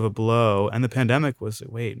was a bit of a blow. And the pandemic was,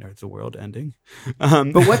 wait, is the world ending?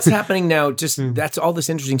 But what's happening now? That's all this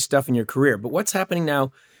interesting stuff in your career. But what's happening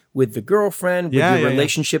now with the girlfriend, with your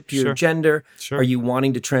relationship to your gender? Sure. Are you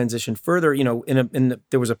wanting to transition further?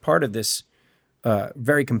 There was a part of this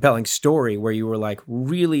very compelling story where you were like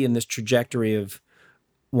really in this trajectory of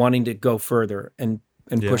wanting to go further and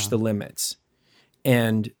push the limits.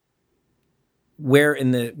 And where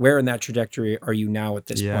in that trajectory are you now at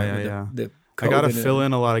this point? I got to fill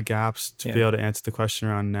in a lot of gaps to be able to answer the question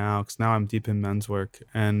around now, because now I'm deep in men's work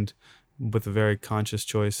and with a very conscious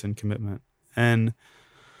choice and commitment. And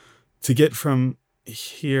to get from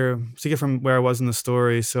where I was in the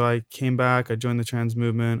story, so I came back, I joined the trans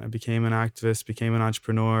movement, I became an activist, became an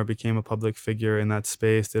entrepreneur, became a public figure in that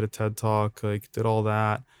space, did a TED Talk, did all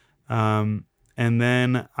that. And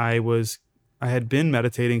then I had been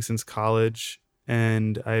meditating since college,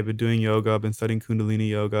 and I had been doing yoga, I've been studying Kundalini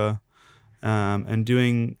yoga, and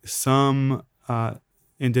doing some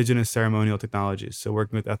indigenous ceremonial technologies. So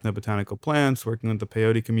working with ethnobotanical plants, working with the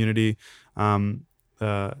peyote community,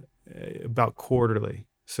 about quarterly.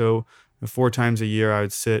 So 4 times a year, I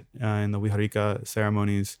would sit in the Wiharika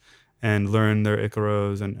ceremonies and learn their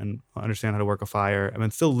Icaros and understand how to work a fire. I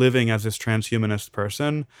mean, still living as this transhumanist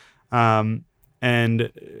person and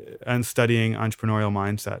studying entrepreneurial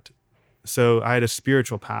mindset. So I had a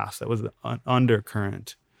spiritual past that was an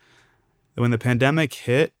undercurrent. When the pandemic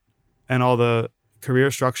hit and all the career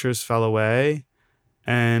structures fell away,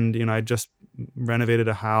 and I just renovated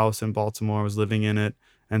a house in Baltimore, was living in it,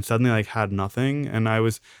 and suddenly like had nothing. And I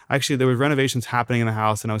was actually, there were renovations happening in the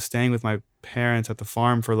house, and I was staying with my parents at the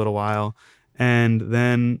farm for a little while. And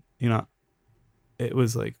then, it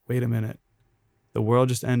was like, wait a minute, the world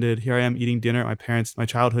just ended. Here I am eating dinner at my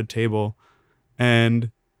childhood table,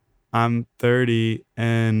 and I'm 30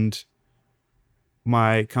 and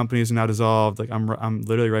my company is now dissolved. Like I'm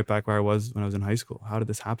literally right back where I was when I was in high school. How did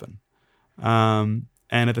this happen? And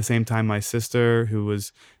at the same time, my sister, who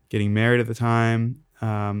was getting married at the time,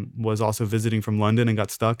 was also visiting from London and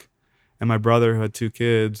got stuck. And my brother, who had 2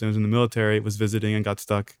 kids and was in the military, was visiting and got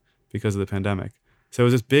stuck because of the pandemic. So it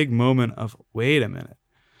was this big moment of, wait a minute.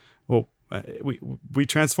 Well, we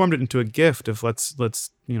transformed it into a gift of let's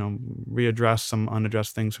readdress some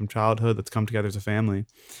unaddressed things from childhood. Let's come together as a family.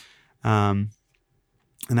 And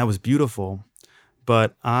that was beautiful.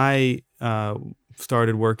 But I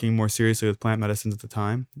started working more seriously with plant medicines at the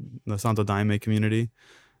time, the Santo Daime community,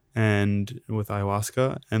 and with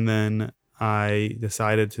ayahuasca. And then I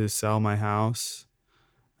decided to sell my house,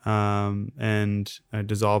 and I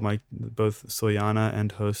dissolved both Soyana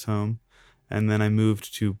and host home. And then I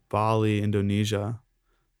moved to Bali, Indonesia,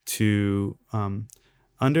 to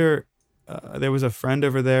there was a friend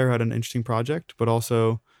over there who had an interesting project, but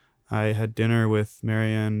also I had dinner with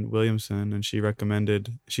Marianne Williamson, and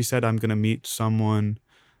she said, I'm going to meet someone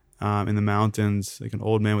in the mountains, like an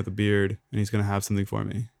old man with a beard, and he's going to have something for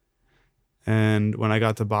me. And when I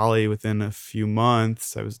got to Bali, within a few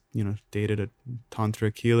months, I was, dated a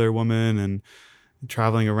tantric healer woman and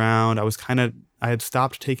traveling around. I had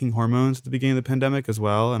stopped taking hormones at the beginning of the pandemic as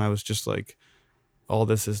well. And I was just like, all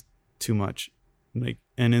this is too much. And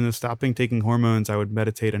in the stopping taking hormones, I would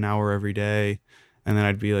meditate an hour every day. And then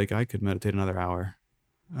I'd be like, I could meditate another hour.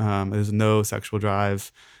 There's no sexual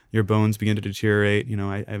drive. Your bones begin to deteriorate.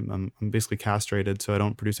 I'm basically castrated, so I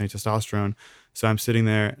don't produce any testosterone. So I'm sitting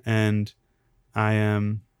there and I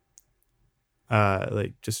am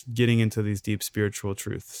just getting into these deep spiritual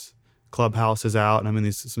truths. Clubhouse is out and I'm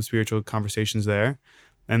in some spiritual conversations there.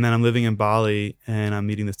 And then I'm living in Bali and I'm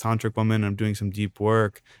meeting this tantric woman and I'm doing some deep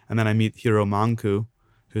work. And then I meet Hiro Manku,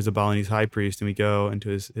 who's a Balinese high priest, and we go into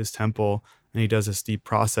his temple and he does this deep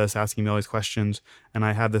process asking me all these questions. And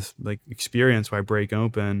I have this experience where I break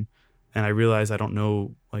open and I realize I don't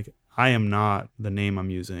know, I am not the name I'm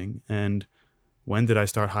using. And when did I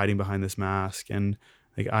start hiding behind this mask? And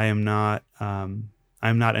I'm not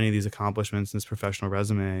any of these accomplishments in this professional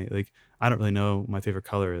resume. I don't really know what my favorite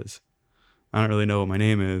color is. I don't really know what my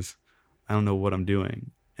name is. I don't know what I'm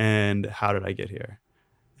doing. And how did I get here?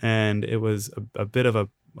 And it was a bit of a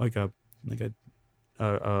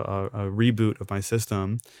reboot of my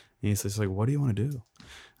system. And he's just like, what do you want to do?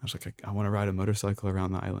 I was like, I want to ride a motorcycle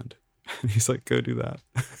around the island. And he's like, go do that.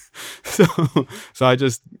 So I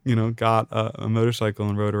just, got a motorcycle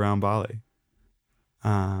and rode around Bali.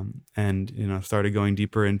 And started going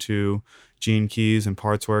deeper into gene keys and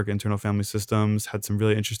parts work, internal family systems, had some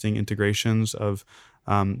really interesting integrations of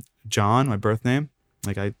John, my birth name.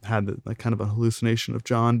 I had kind of a hallucination of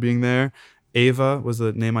John being there. Ava was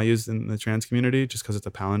the name I used in the trans community just because it's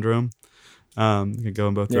a palindrome. You could go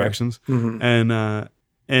in both directions. Mm-hmm.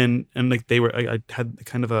 And I had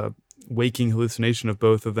kind of a waking hallucination of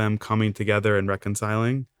both of them coming together and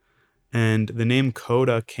reconciling. And the name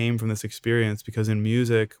KODAH came from this experience because in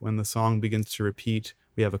music, when the song begins to repeat,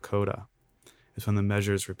 we have a coda. It's when the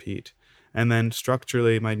measures repeat. And then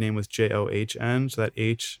structurally, my name was John, so that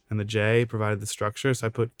H and the J provided the structure. So I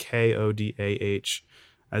put KODAH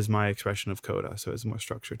as my expression of KODAH, so it's more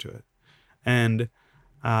structure to it. And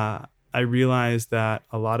I realized that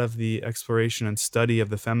a lot of the exploration and study of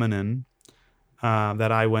the feminine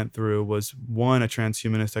that I went through was, one, a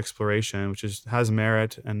transhumanist exploration, which has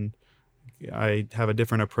merit, and I have a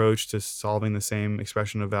different approach to solving the same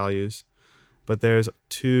expression of values. But there's,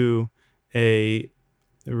 2, a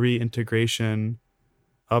reintegration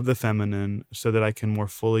of the feminine so that I can more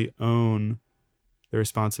fully own the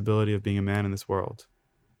responsibility of being a man in this world.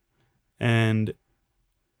 And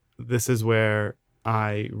this is where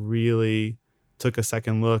I really took a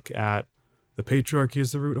second look at the patriarchy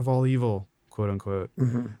is the root of all evil, quote unquote,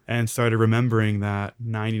 mm-hmm. and started remembering that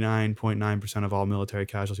 99.9% of all military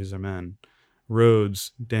casualties are men.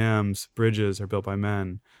 Roads, dams, bridges are built by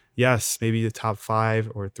men. Yes, maybe the top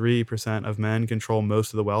 5 or 3% of men control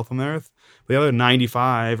most of the wealth on the earth. But the other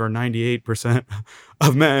 95 or 98%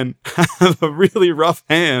 of men have a really rough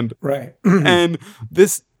hand. Right. And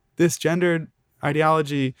this gendered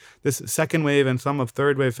ideology, this second wave and some of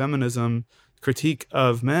third wave feminism critique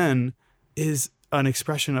of men is an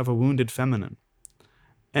expression of a wounded feminine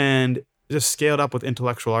and just scaled up with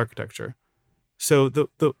intellectual architecture. So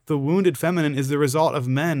the wounded feminine is the result of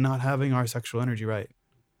men not having our sexual energy right.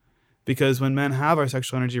 Because when men have our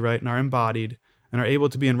sexual energy right and are embodied and are able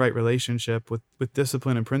to be in right relationship with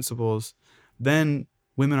discipline and principles, then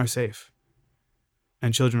women are safe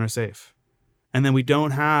and children are safe. And then we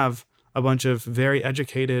don't have a bunch of very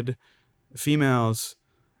educated females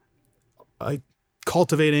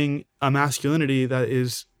cultivating a masculinity that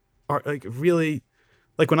is like really,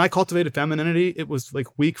 like when I cultivated femininity, it was like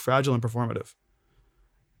weak, fragile, and performative.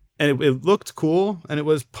 And it looked cool and it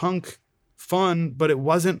was punk fun, but it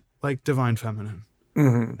wasn't like divine feminine.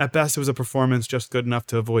 Mm-hmm. At best, it was a performance just good enough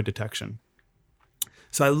to avoid detection.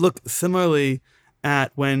 So I look similarly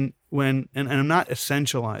at when and I'm not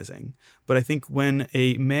essentializing, but I think when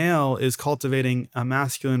a male is cultivating a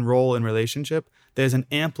masculine role in relationship, there's an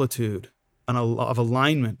amplitude of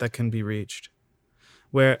alignment that can be reached.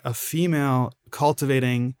 Where a female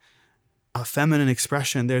cultivating a feminine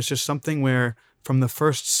expression, there's just something where from the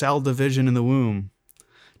first cell division in the womb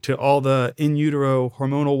to all the in utero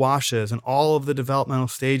hormonal washes and all of the developmental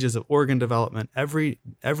stages of organ development, every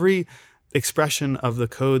expression of the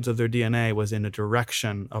codes of their DNA was in a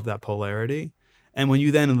direction of that polarity. And when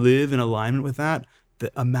you then live in alignment with that,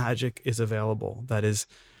 a magic is available. That is,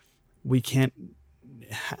 we can't,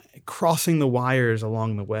 crossing the wires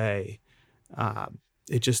along the way,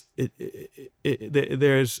 there's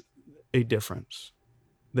a difference.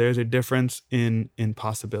 There's a difference in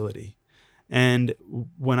possibility. And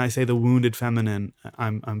when I say the wounded feminine,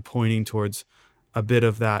 I'm pointing towards a bit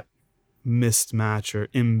of that mismatch or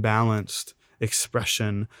imbalanced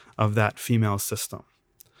expression of that female system.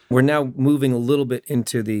 We're now moving a little bit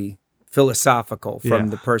into the philosophical from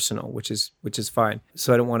the personal, which is fine.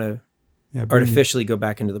 So I don't want to artificially go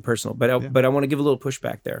back into the personal, but I want to give a little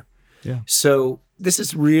pushback there. Yeah. So this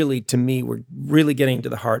is really, to me, we're really getting to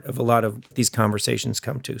the heart of a lot of these conversations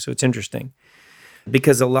come to. So it's interesting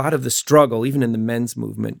because a lot of the struggle, even in the men's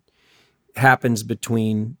movement, happens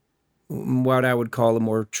between what I would call a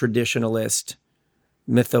more traditionalist,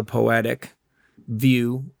 mythopoetic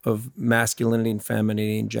view of masculinity and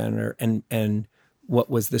femininity and gender, and what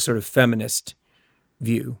was the sort of feminist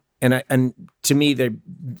view. And to me,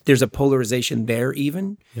 there's a polarization there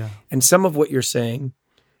even. Yeah. And some of what you're saying,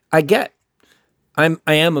 I get. I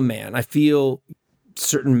am a man. I feel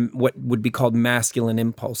certain what would be called masculine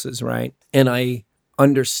impulses, right? And I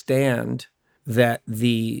understand that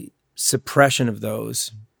the suppression of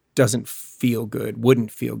those doesn't feel good,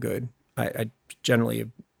 wouldn't feel good. I generally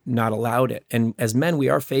have not allowed it. And as men, we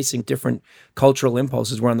are facing different cultural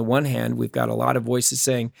impulses where on the one hand, we've got a lot of voices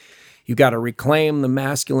saying, you got to reclaim the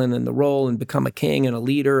masculine and the role and become a king and a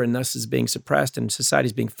leader, and thus is being suppressed and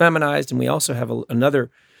society's being feminized. And we also have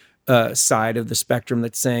another side of the spectrum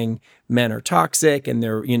that's saying men are toxic and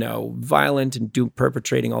they're, violent and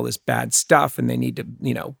perpetrating all this bad stuff, and they need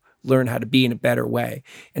to, learn how to be in a better way.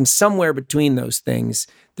 And somewhere between those things,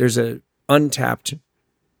 there's a untapped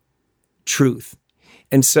truth.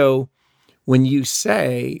 And so when you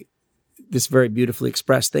say this very beautifully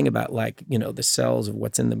expressed thing about the cells of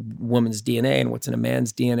what's in the woman's DNA and what's in a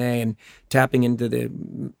man's DNA and tapping into the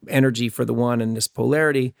energy for the one and this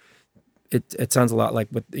polarity, it sounds a lot like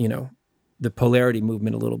what, the polarity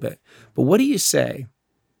movement a little bit. But what do you say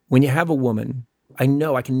when you have a woman? I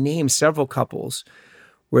know I can name several couples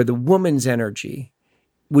where the woman's energy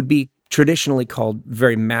would be traditionally called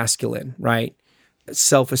very masculine, right?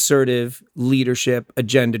 Self-assertive, leadership,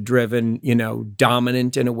 agenda-driven,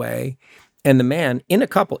 dominant in a way. And the man in a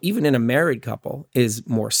couple, even in a married couple, is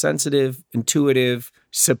more sensitive, intuitive,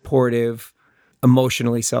 supportive,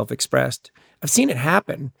 emotionally self-expressed. I've seen it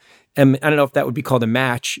happen. And I don't know if that would be called a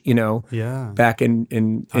match, back in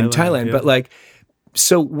Thailand. Yeah. But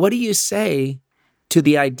so what do you say to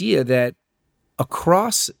the idea that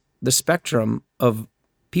across the spectrum of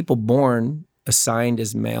people born assigned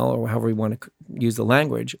as male, or however you want to use the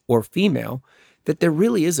language, or female, that there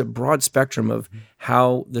really is a broad spectrum of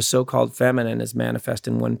how the so-called feminine is manifest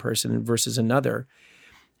in one person versus another?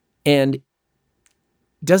 And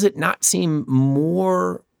does it not seem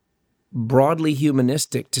more broadly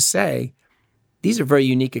humanistic to say these are very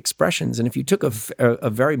unique expressions? And if you took a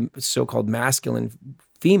very so-called masculine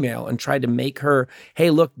female and tried to make her,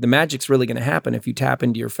 hey, look, the magic's really going to happen if you tap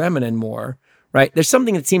into your feminine more, right? There's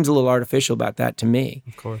something that seems a little artificial about that to me.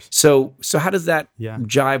 Of course. So how does that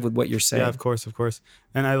jive with what you're saying? Yeah, of course.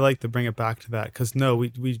 And I like to bring it back to that because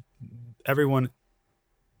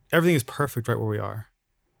everything is perfect right where we are.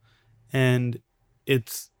 And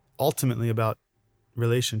it's ultimately about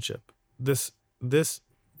relationship. This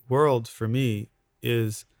world for me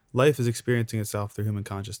is life is experiencing itself through human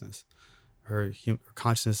consciousness, or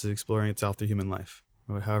consciousness is exploring itself through human life,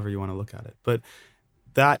 or however you want to look at it. But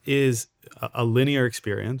that is a linear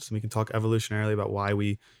experience. And we can talk evolutionarily about why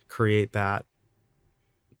we create that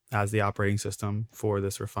as the operating system for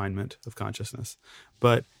this refinement of consciousness.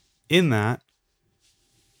 But in that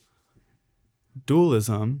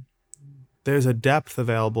dualism, there's a depth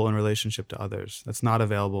available in relationship to others that's not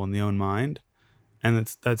available in the own mind. And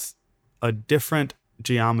that's a different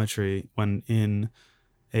geometry when in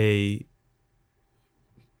a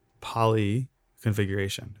poly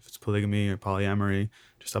configuration. If it's polygamy or polyamory,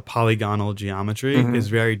 just a polygonal geometry is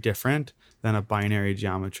very different than a binary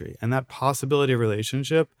geometry. And that possibility of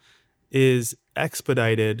relationship is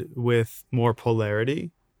expedited with more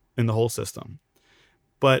polarity in the whole system.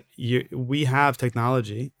 But we have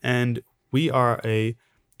technology, and we are a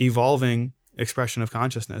evolving expression of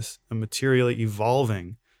consciousness, a materially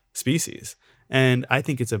evolving species. And I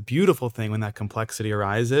think it's a beautiful thing when that complexity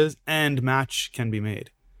arises and match can be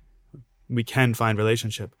made. We can find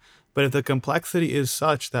relationship. But if the complexity is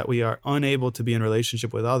such that we are unable to be in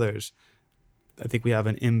relationship with others, I think we have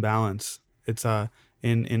an imbalance. It's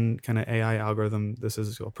in kind of AI algorithm, this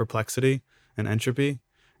is called perplexity and entropy.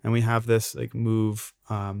 And we have this like move,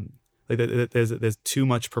 there's too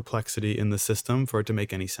much perplexity in the system for it to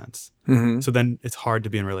make any sense. So then it's hard to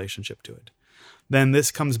be in relationship to it. Then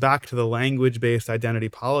this comes back to the language-based identity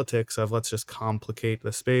politics of let's just complicate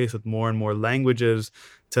the space with more and more languages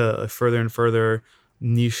to further and further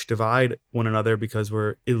niche divide one another because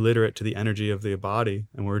we're illiterate to the energy of the body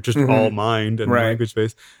and we're just all mind and language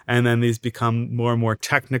based. And then these become more and more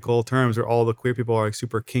technical terms where all the queer people are like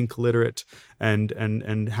super kink literate and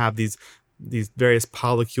have these various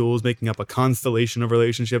polycules making up a constellation of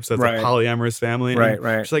relationships that's a polyamorous family.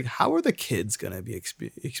 Right. It's like, how are the kids going to be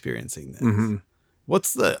experiencing this?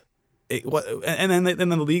 What's the what? And then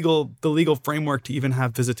the legal framework to even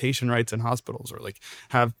have visitation rights in hospitals or like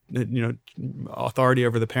have authority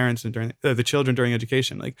over the parents and during the children during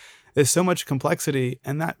education. Like there's so much complexity,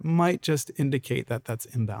 and that might just indicate that that's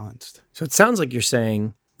imbalanced. So it sounds like you're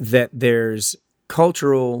saying that there's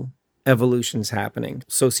cultural evolutions happening,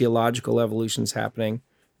 sociological evolutions happening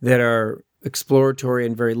that are exploratory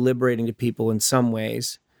and very liberating to people in some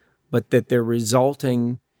ways, but that they're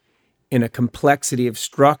resulting in a complexity of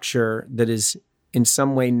structure that is in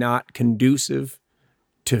some way not conducive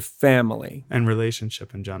to family. And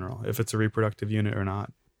relationship in general, if it's a reproductive unit or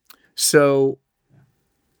not. So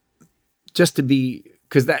just to be,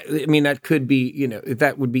 because that could be,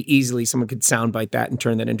 that would be easily, someone could soundbite that and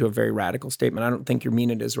turn that into a very radical statement. I don't think you mean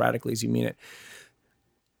it as radically as you mean it.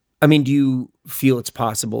 I mean, do you feel it's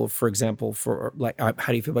possible, for example, for like, how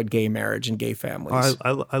do you feel about gay marriage and gay families?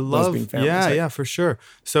 I love, families, yeah, for sure.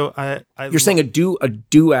 So you're saying a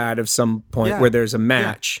duad of some point where there's a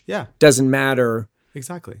match. Yeah. Doesn't matter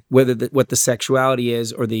exactly whether what the sexuality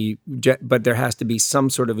is or but there has to be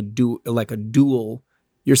some sort of a dual.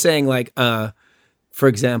 You're saying like, for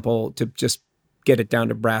example, to just get it down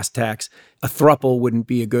to brass tacks, a throuple wouldn't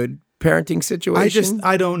be a good parenting situation?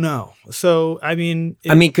 I don't know. So,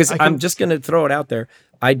 because I'm just going to throw it out there.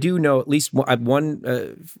 I do know at least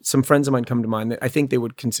some friends of mine come to mind that I think they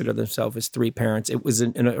would consider themselves as three parents. It was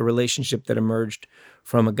in a relationship that emerged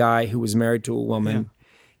from a guy who was married to a woman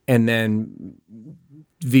and then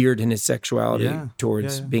veered in his sexuality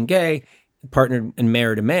towards being gay, partnered and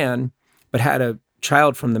married a man, but had a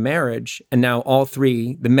child from the marriage. And now all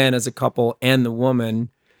three, the men as a couple and the woman,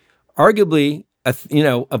 arguably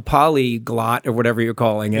a polyglot or whatever you're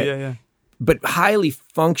calling it, but highly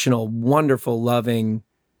functional, wonderful, loving,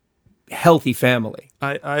 healthy family.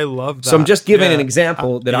 I love that. So I'm just giving an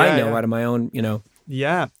example that I know out of my own,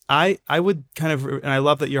 Yeah, I would kind of, and I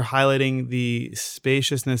love that you're highlighting the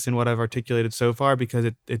spaciousness in what I've articulated so far because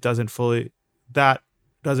it doesn't fully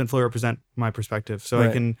represent my perspective. So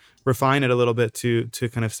I can refine it a little bit to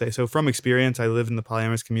kind of say, so from experience, I lived in the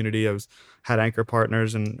polyamorous community. I had anchor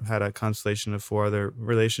partners and had a constellation of 4 other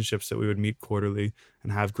relationships that we would meet quarterly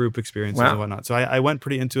and have group experiences and whatnot. So I went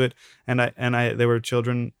pretty into it, and there were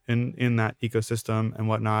children in that ecosystem and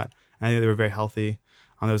whatnot. And I think they were very healthy.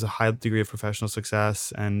 There was a high degree of professional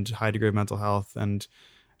success and high degree of mental health, and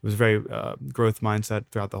it was very growth mindset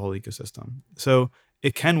throughout the whole ecosystem. So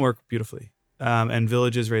it can work beautifully. And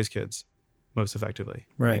villages raise kids most effectively.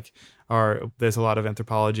 Right. There's a lot of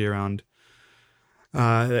anthropology around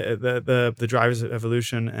the drivers of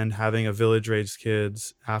evolution and having a village raise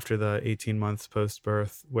kids after the 18 months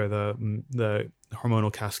post-birth where the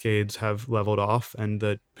hormonal cascades have leveled off and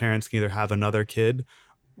the parents can either have another kid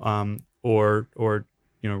or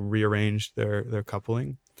rearrange their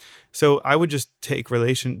coupling. So I would just take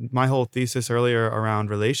my whole thesis earlier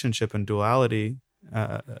around relationship and duality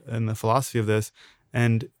and the philosophy of this,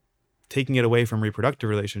 and taking it away from reproductive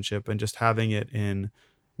relationship and just having it in,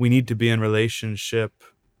 we need to be in relationship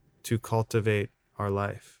to cultivate our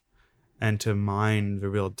life and to mine the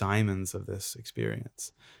real diamonds of this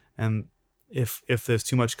experience. And if there's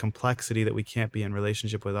too much complexity that we can't be in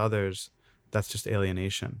relationship with others, that's just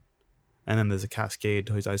alienation. And then there's a cascade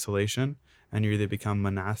towards isolation, and you either become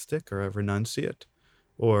monastic or a renunciate,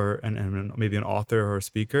 or and maybe an author or a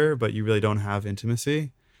speaker, but you really don't have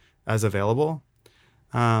intimacy as available.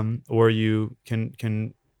 Or you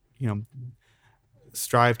can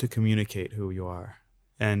strive to communicate who you are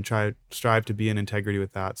and strive to be in integrity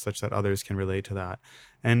with that, such that others can relate to that.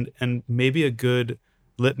 And maybe a good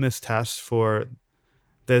litmus test for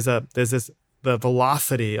the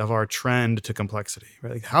velocity of our trend to complexity,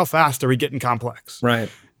 right? Like, how fast are we getting complex?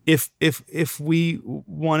 Right. If we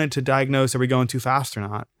wanted to diagnose, are we going too fast or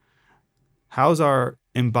not? How's our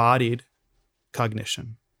embodied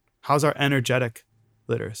cognition? How's our energetic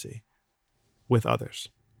literacy with others?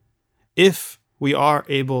 If we are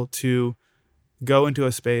able to go into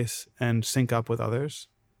a space and sync up with others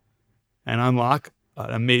and unlock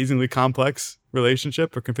an amazingly complex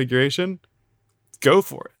relationship or configuration, go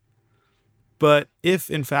for it. But if,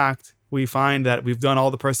 in fact, we find that we've done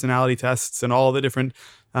all the personality tests and all the different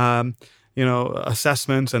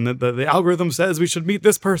assessments, and the algorithm says we should meet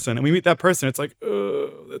this person, and we meet that person, it's like,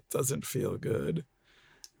 oh, that doesn't feel good.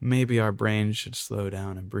 Maybe our brain should slow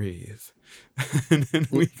down and breathe. And then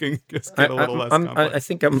we can just get a little less complex. I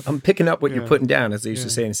think I'm picking up what you're putting down, as they used to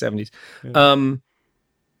say in the 70s. Yeah.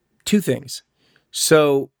 Two things.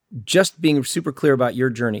 So just being super clear about your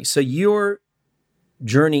journey. So your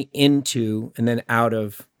journey into and then out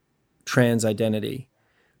of trans identity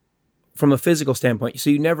from a physical standpoint. So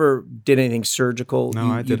you never did anything surgical? No,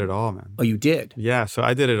 I did it all, man. Oh, you did? Yeah, so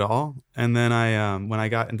I did it all. And then when I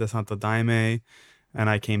got into Santo Daime and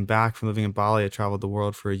I came back from living in Bali, I traveled the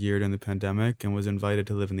world for a year during the pandemic and was invited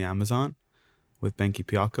to live in the Amazon with Benki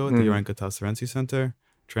Piako at the Yorenka Tassarensi Center.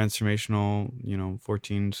 Transformational,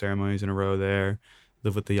 14 ceremonies in a row there.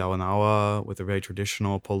 Live with the Yawanawa, with a very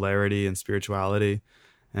traditional polarity and spirituality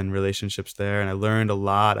and relationships there. And I learned a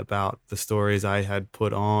lot about the stories I had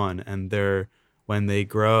put on, and when they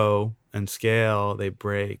grow and scale, they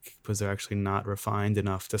break because they're actually not refined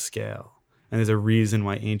enough to scale. And there's a reason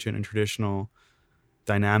why ancient and traditional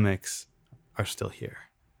dynamics are still here.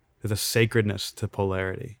 There's a sacredness to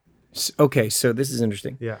polarity. Okay, so this is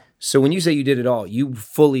interesting. Yeah. So when you say you did it all, you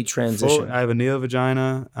fully transitioned. I have a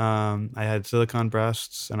neo-vagina. I had silicone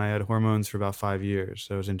breasts, and I had hormones for about 5 years.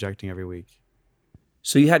 So I was injecting every week.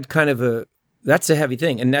 So you had kind of that's a heavy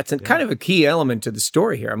thing. And that's kind of a key element to the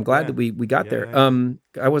story here. I'm glad that we got there.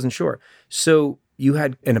 I wasn't sure. So you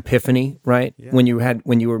had an epiphany, right? Yeah. When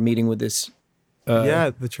you were meeting with this.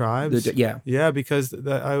 The tribes. Yeah, because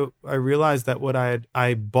I realized that what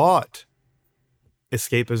I bought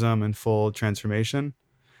escapism and full transformation.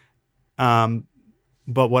 But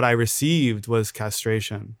what I received was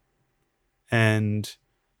castration and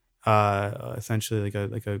essentially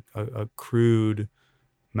like a crude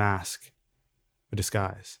mask, a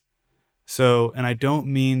disguise. So, and I don't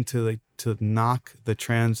mean to knock the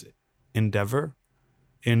trans endeavor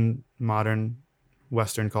in modern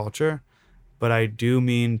Western culture, but I do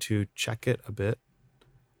mean to check it a bit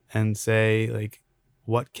and say,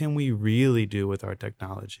 what can we really do with our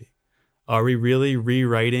technology? Are we really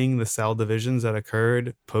rewriting the cell divisions that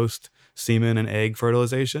occurred post semen and egg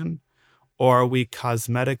fertilization? Or are we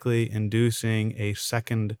cosmetically inducing a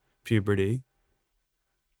second puberty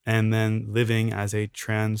and then living as a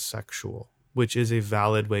transsexual, which is a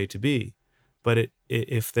valid way to be? But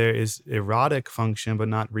if there is erotic function but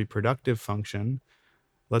not reproductive function,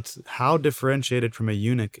 how differentiated from a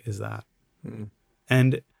eunuch is that? Mm-hmm.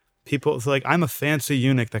 And people, it's like, I'm a fancy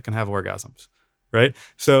eunuch that can have orgasms, right?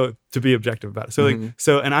 So to be objective about it.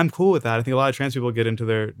 So and I'm cool with that. I think a lot of trans people get into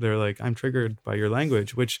they're like, I'm triggered by your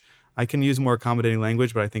language, which I can use more accommodating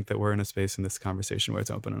language, but I think that we're in a space in this conversation where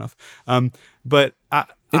it's open enough. But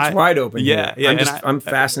it's wide open. Yeah. I'm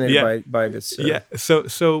fascinated by this.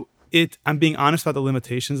 So I'm being honest about the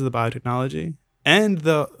limitations of the biotechnology and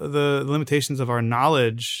the limitations of our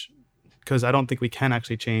knowledge, because I don't think we can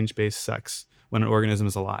actually change base sex when an organism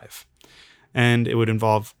is alive. And it would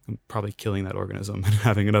involve probably killing that organism and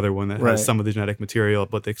having another one that has some of the genetic material,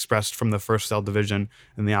 but expressed from the first cell division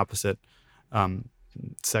and the opposite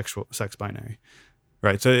sex binary.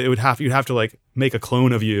 Right. So you'd have to make a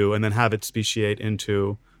clone of you and then have it speciate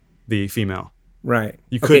into the female. Right.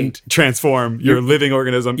 You couldn't transform your living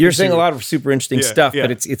organism. You're saying a lot of super interesting stuff, but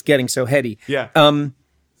it's getting so heady. Yeah.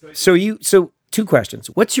 So two questions.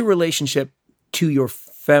 What's your relationship to your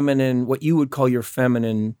feminine, what you would call your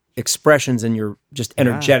feminine expressions and you're just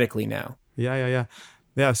energetically now. Yeah.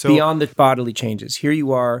 So beyond the bodily changes. Here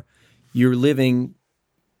you are, you're living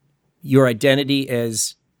your identity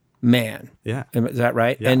as man. Yeah. Is that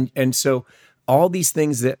right? Yeah. And so all these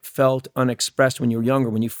things that felt unexpressed when you were younger,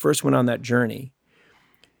 when you first went on that journey,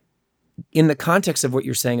 in the context of what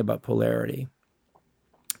you're saying about polarity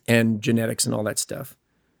and genetics and all that stuff,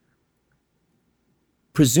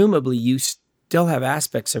 presumably you still have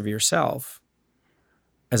aspects of yourself,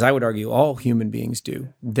 as I would argue all human beings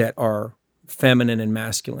do, that are feminine and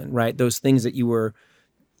masculine, right? Those things that you were,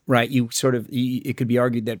 right? It could be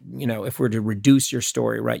argued that, if we're to reduce your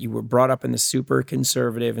story, right? You were brought up in the super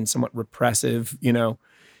conservative and somewhat repressive,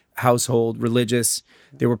 household, religious.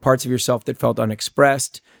 There were parts of yourself that felt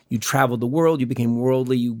unexpressed. You traveled the world. You became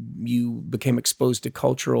worldly. You became exposed to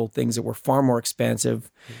cultural things that were far more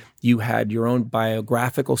expansive. You had your own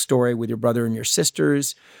biographical story with your brother and your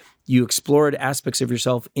sisters. You explored aspects of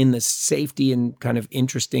yourself in the safety and kind of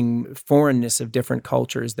interesting foreignness of different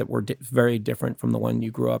cultures that were very different from the one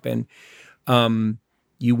you grew up in.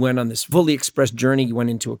 You went on this fully expressed journey. You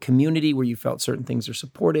went into a community where you felt certain things are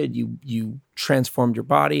supported. You transformed your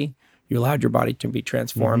body. You allowed your body to be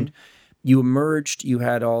transformed. Mm-hmm. You emerged. You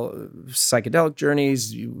had all psychedelic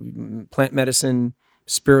journeys, plant medicine,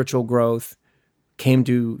 spiritual growth, came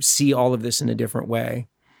to see all of this in a different way.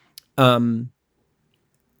 But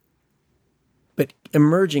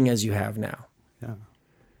emerging as you have now,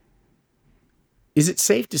 is it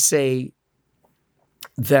safe to say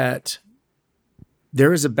that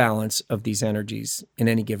there is a balance of these energies in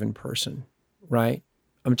any given person, right?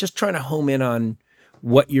 I'm just trying to home in on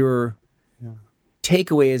what your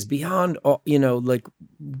takeaway is beyond, like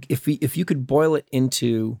if you could boil it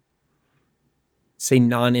into, say,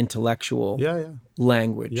 non-intellectual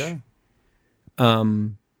language. Yeah.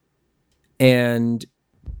 And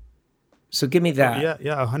so give me that.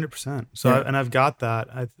 Yeah, 100%. So, I've got that.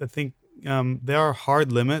 I think there are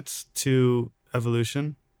hard limits to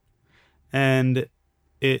evolution, and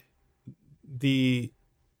the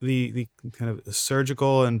kind of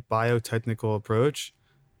surgical and biotechnical approach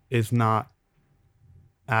is not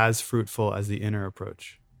as fruitful as the inner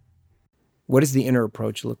approach. What does the inner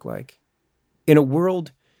approach look like? In a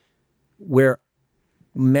world where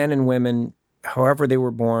men and women, however they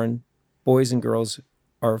were born, boys and girls,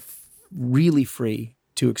 are really free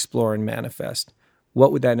to explore and manifest,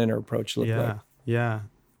 what would that inner approach look like? Yeah.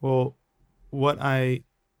 Well, what I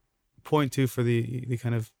point to for the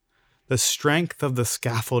kind of the strength of the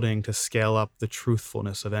scaffolding to scale up the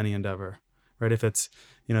truthfulness of any endeavor, right? If it's,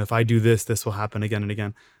 if I do this, this will happen again and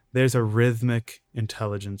again. There's a rhythmic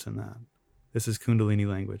intelligence in that. This is Kundalini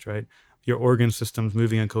language, right? Your organ system's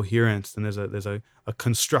moving in coherence, and there's a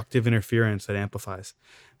constructive interference that amplifies.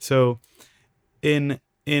 So in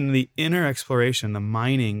the inner exploration, the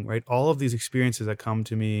mining, right? All of these experiences that come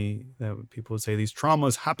to me, that people would say these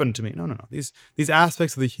traumas happened to me. No. These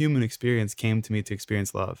aspects of the human experience came to me to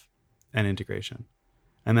experience love and integration.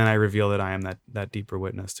 And then I reveal that I am that deeper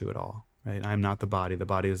witness to it all, right? I'm not the body. The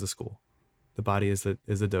body is the school. The body is the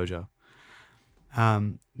dojo.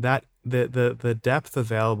 That the depth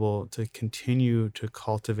available to continue to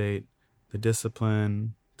cultivate the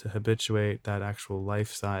discipline, to habituate that actual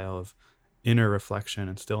lifestyle of inner reflection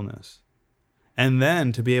and stillness, and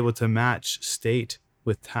then to be able to match state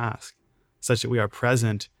with task such that we are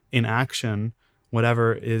present in action,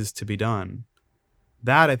 whatever is to be done.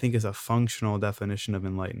 That, I think, is a functional definition of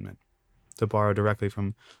enlightenment, to borrow directly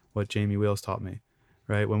from what Jamie Wheels taught me,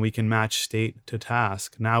 right? When we can match state to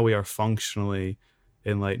task, now we are functionally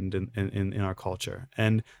enlightened in our culture.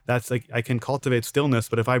 And that's like, I can cultivate stillness,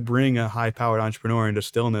 but if I bring a high-powered entrepreneur into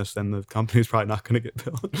stillness, then the company's probably not going to get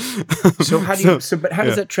built. So how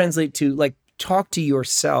does that translate to, like, talk to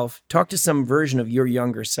yourself, talk to some version of your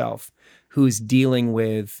younger self who's dealing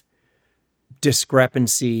with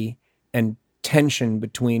discrepancy and tension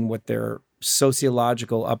between what their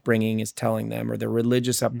sociological upbringing is telling them or their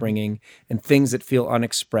religious upbringing and things that feel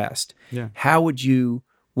unexpressed. Yeah.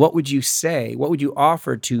 What would you say? What would you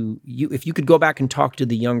offer to you if you could go back and talk to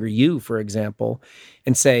the younger you, for example,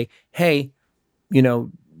 and say, hey, there's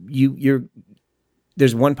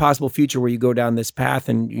one possible future where you go down this path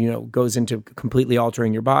and, goes into completely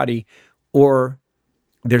altering your body, or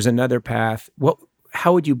there's another path.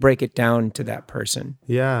 How would you break it down to that person?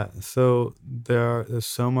 Yeah. So there's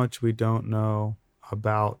so much we don't know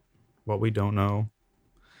about what we don't know.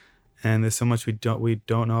 And there's so much we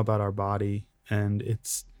don't know about our body. And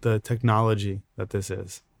it's the technology that this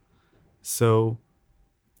is. So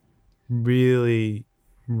really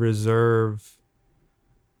reserve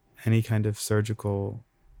any kind of surgical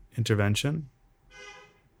intervention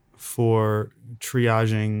for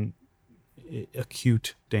triaging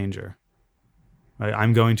acute danger. Right?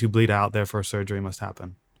 I'm going to bleed out, therefore surgery must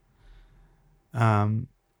happen.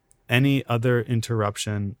 Any other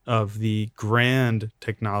interruption of the grand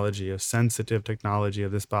technology, of sensitive technology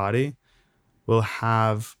of this body will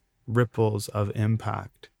have ripples of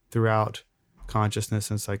impact throughout consciousness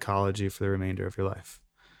and psychology for the remainder of your life.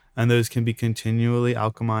 And those can be continually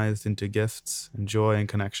alchemized into gifts and joy and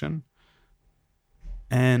connection.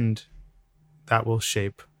 And that will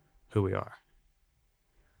shape who we are.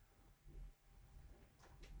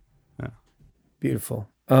 Yeah. Beautiful.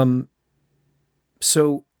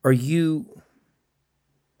 So do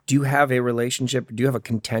you have a relationship? Do you have a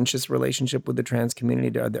contentious relationship with the trans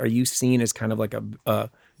community? Are you seen as kind of like a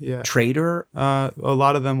traitor? A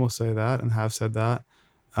lot of them will say that and have said that.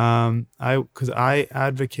 Because I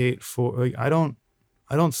advocate for, like, I don't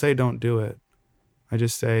say don't do it. I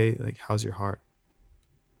just say, like, how's your heart?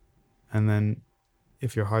 And then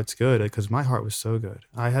if your heart's good, because my heart was so good.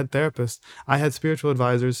 I had therapists, I had spiritual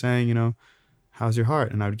advisors saying, how's your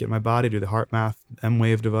heart? And I would get my body, do the heart math,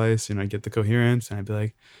 M-wave device, I'd get the coherence, and I'd be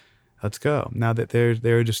like, let's go. Now that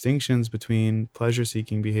there are distinctions between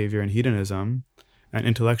pleasure-seeking behavior and hedonism and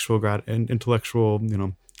intellectual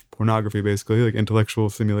pornography, basically, like intellectual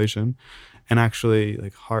stimulation, and actually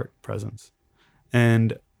like heart presence.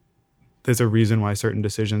 And there's a reason why certain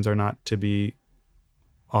decisions are not to be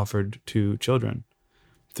offered to children.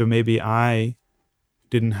 So maybe I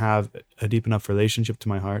didn't have a deep enough relationship to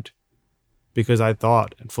my heart because I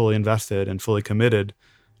thought and fully invested and fully committed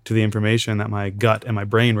to the information that my gut and my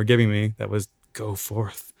brain were giving me, that was go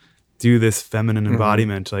forth, do this feminine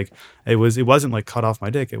embodiment. Like it wasn't like cut off my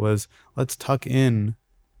dick. It was, let's tuck in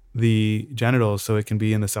the genitals so it can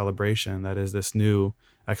be in the celebration that is this new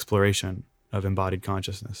exploration of embodied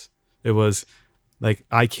consciousness. It was like,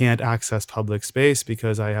 I can't access public space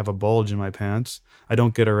because I have a bulge in my pants. I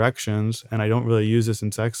don't get erections and I don't really use this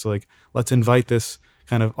in sex. So like, let's invite this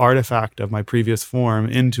kind of artifact of my previous form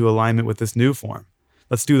into alignment with this new form.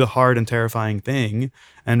 Let's do the hard and terrifying thing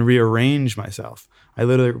and rearrange myself. I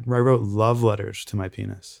wrote love letters to my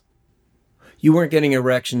penis. You weren't getting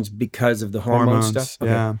erections because of the hormone stuff?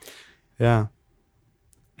 Okay. Yeah.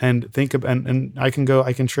 And think of, and I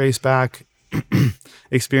can trace back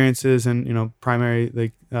experiences and,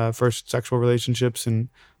 primary, first sexual relationships in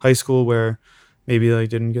high school where maybe I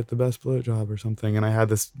didn't get the best blowjob or something. And I had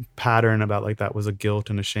this pattern about like, that was a guilt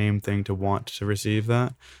and a shame thing to want to receive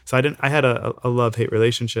that. So I had a love-hate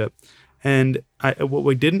relationship. And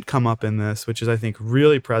what didn't come up in this, which is I think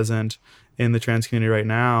really present in the trans community right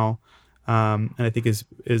now, and I think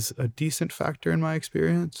is a decent factor in my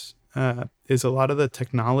experience, is a lot of the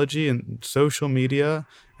technology and social media,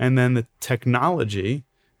 and then the technology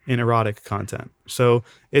in erotic content. So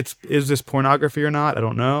is this pornography or not? I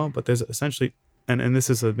don't know, but there's essentially, and this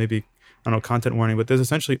is content warning, but there's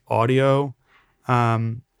essentially audio,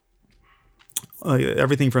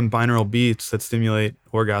 everything from binaural beats that stimulate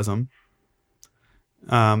orgasm.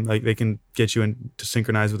 Like they can get you to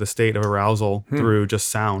synchronize with a state of arousal through just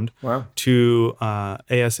sound. Wow. To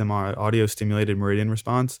ASMR, audio stimulated meridian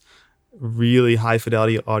response, really high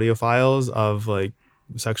fidelity audio files of like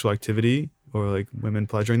sexual activity or like women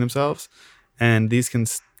pleasuring themselves. And these can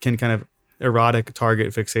kind of erotic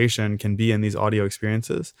target fixation can be in these audio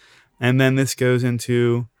experiences. And then this goes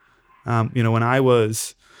into, when I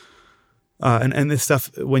was, and this stuff,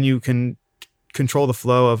 when you can control the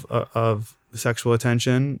flow of sexual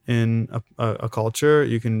attention in a culture,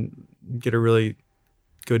 you can get a really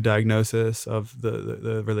good diagnosis of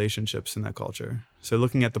the relationships in that culture. So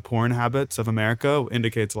looking at the porn habits of America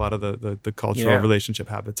indicates a lot of the cultural relationship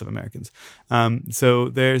habits of Americans. So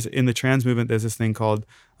there's, in the trans movement, there's this thing called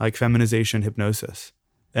like feminization hypnosis.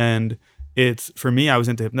 And it's, for me, I was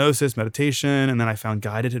into hypnosis, meditation, and then I found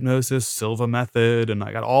guided hypnosis, Silva method, and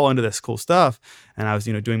I got all into this cool stuff. And I was,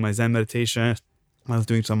 doing my Zen meditation. I was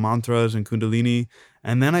doing some mantras and Kundalini.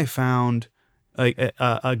 And then I found like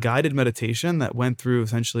a guided meditation that went through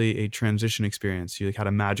essentially a transition experience. You had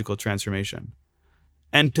a magical transformation.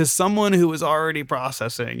 And to someone who was already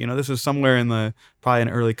processing, this was somewhere probably in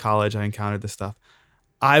early college, I encountered this stuff.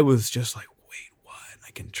 I was just like, wait, what?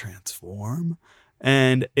 I can transform?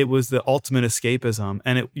 And it was the ultimate escapism.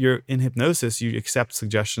 And you're in hypnosis, you accept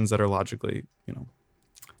suggestions that are logically,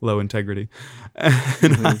 low integrity.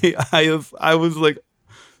 And I was like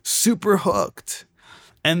super hooked.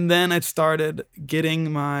 And then I started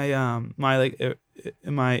getting my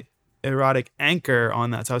my erotic anchor on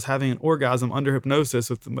that. So I was having an orgasm under hypnosis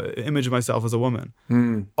with the image of myself as a woman,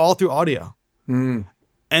 all through audio. And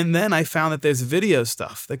then I found that there's video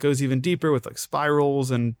stuff that goes even deeper with like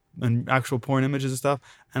spirals and and actual porn images and stuff.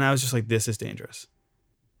 And I was just like, this is dangerous.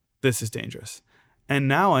 This is dangerous. And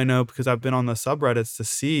now I know, because I've been on the subreddits to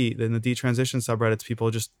see in the detransition subreddits, people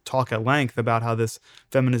just talk at length about how this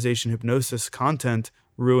feminization hypnosis content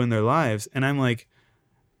ruined their lives. And I'm like,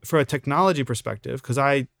 for a technology perspective, because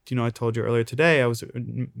I told you earlier today, I was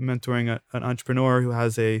mentoring an entrepreneur who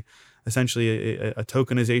has essentially a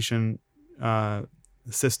tokenization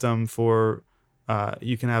system for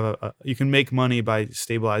you can make money by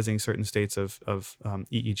stabilizing certain states of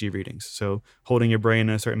EEG readings. So holding your brain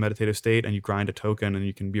in a certain meditative state, and you grind a token, and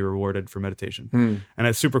you can be rewarded for meditation. And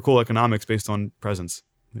it's super cool economics based on presence.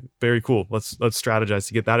 Very cool. Let's strategize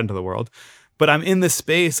to get that into the world. But I'm in the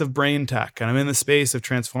space of brain tech, and I'm in the space of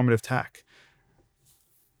transformative tech.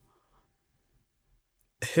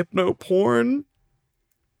 Hypno-porn,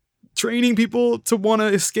 training people to want to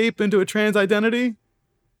escape into a trans identity.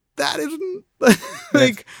 That isn't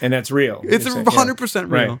and that's real. It's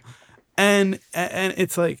 100% real. Right. And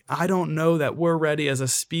it's like, I don't know that we're ready as a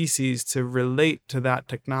species to relate to that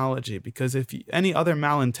technology, because if any other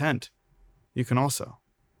malintent, you can also.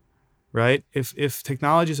 Right? If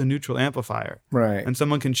technology is a neutral amplifier, right, and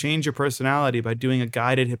someone can change your personality by doing a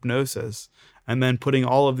guided hypnosis and then putting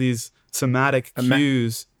all of these somatic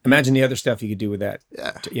cues. Imagine the other stuff you could do with that.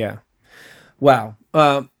 Yeah. Wow.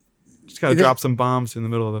 Just gotta drop some bombs in the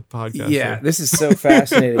middle of the podcast. Yeah, this is so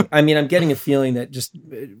fascinating. I mean, I'm getting a feeling that just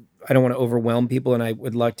I don't want to overwhelm people, and I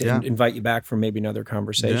would like to invite you back for maybe another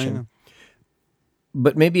conversation. Yeah.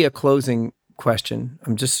 But maybe a closing question.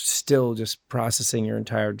 I'm still processing your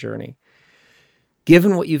entire journey.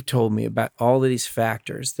 Given what you've told me about all of these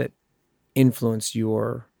factors that influence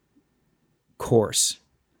your course,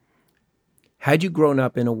 had you grown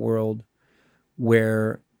up in a world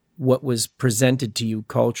where what was presented to you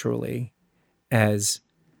culturally as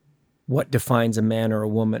what defines a man or a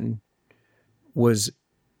woman was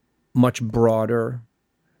much broader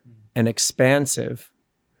and expansive?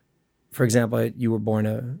 For example, you were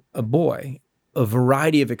born a boy, a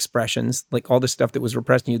variety of expressions, like all the stuff that was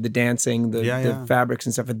repressed in you, the dancing, the fabrics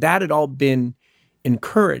and stuff, that had all been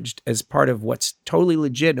encouraged as part of what's totally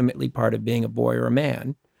legitimately part of being a boy or a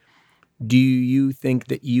man. Do you think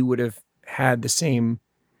that you would have had the same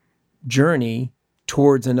journey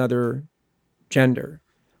towards another gender?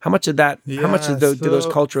 How much of that? How much of do those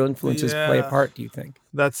cultural influences play a part? Do you think?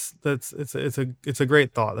 It's a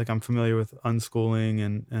great thought. Like, I'm familiar with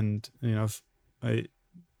unschooling, and I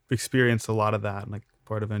experienced a lot of that. Like,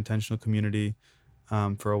 part of an intentional community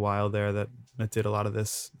for a while there that did a lot of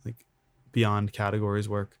this, like, beyond categories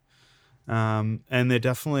work. And they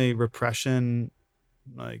definitely, repression,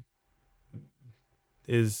 like,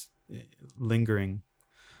 is lingering.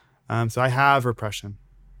 So I have repression,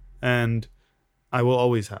 and I will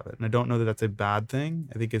always have it. And I don't know that that's a bad thing.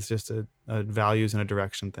 I think it's just a values and a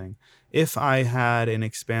direction thing. If I had an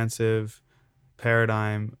expansive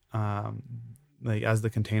paradigm, like, as the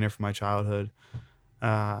container for my childhood,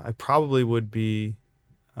 I probably would be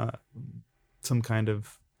some kind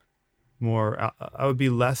of more, I would be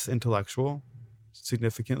less intellectual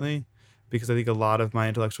significantly, because I think a lot of my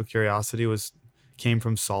intellectual curiosity came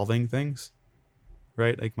from solving things,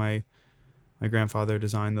 right? Like, my grandfather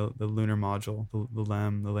designed the lunar module, the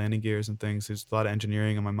LEM, the landing gears and things. There's a lot of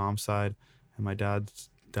engineering on my mom's side, and my dad's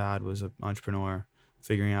dad was an entrepreneur,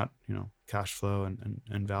 figuring out, cash flow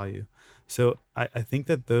and value. So I think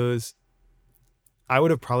that I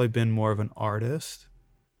would have probably been more of an artist,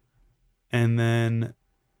 and then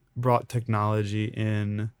brought technology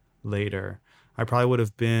in later. I probably would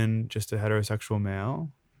have been just a heterosexual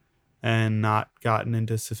male and not gotten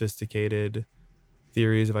into sophisticated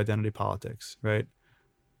theories of identity politics, right?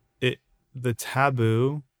 The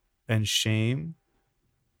taboo and shame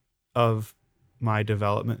of my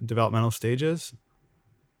developmental stages,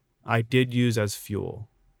 I did use as fuel.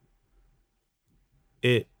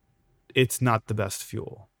 It's not the best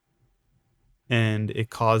fuel. And it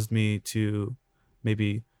caused me to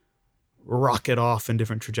maybe rocket off in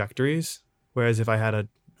different trajectories. Whereas if I had a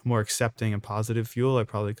more accepting and positive fuel, I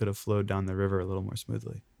probably could have flowed down the river a little more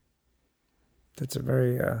smoothly. That's a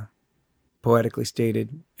very poetically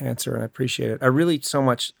stated answer, and I appreciate it. I really so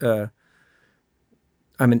much, I'm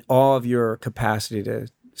in awe of your capacity to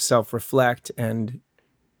self-reflect and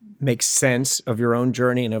make sense of your own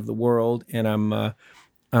journey and of the world. And I'm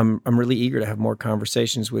really eager to have more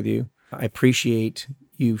conversations with you. I appreciate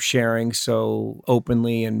you sharing so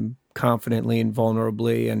openly and confidently and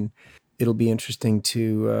vulnerably, and it'll be interesting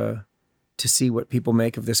to see what people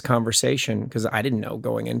make of this conversation, because I didn't know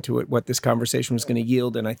going into it what this conversation was going to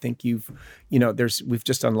yield. And I think we've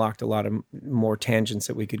just unlocked a lot of more tangents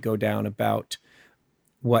that we could go down about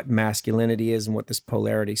what masculinity is and what this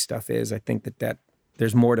polarity stuff is. I think that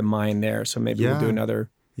there's more to mine there. So maybe we'll do another.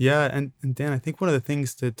 Yeah. And Dan, I think one of the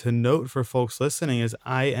things to note for folks listening is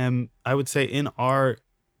I would say in our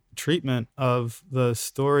treatment of the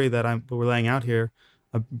story that we're laying out here,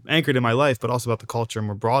 anchored in my life, but also about the culture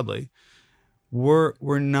more broadly,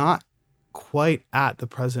 we're not quite at the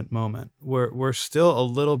present moment. We're still a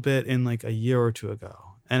little bit in like a year or two ago.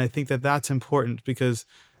 And I think that's important because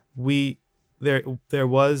there's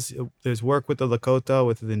work with the Lakota,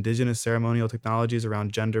 with the indigenous ceremonial technologies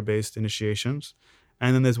around gender-based initiations.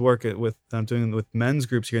 And then there's work I'm doing with men's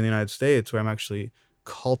groups here in the United States, where I'm actually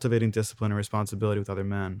cultivating discipline and responsibility with other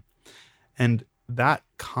men. And that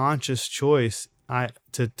conscious choice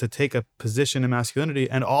to take a position in masculinity,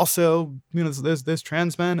 and also, there's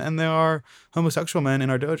trans men and there are homosexual men in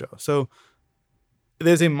our dojo. So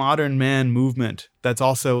there's a modern man movement that's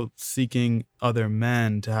also seeking other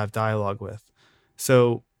men to have dialogue with.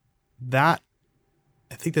 So that,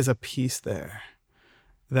 I think there's a piece there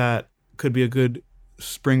that could be a good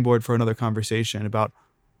springboard for another conversation about,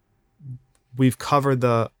 we've covered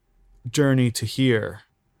the journey to here,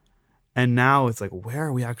 and now it's like, where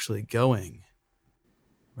are we actually going?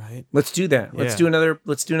 Right? Let's do that. Let's do another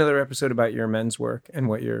episode about your men's work and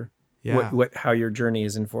how your journey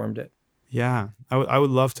has informed it. Yeah, I would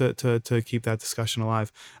love to keep that discussion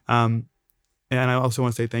alive. And I also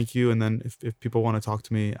want to say thank you. And then if people want to talk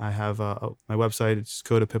to me, I have my website. It's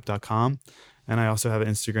kodahpip.com. And I also have an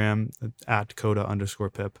Instagram at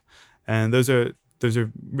kodah_pip. And those are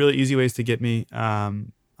really easy ways to get me. I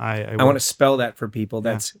want to spell that for people.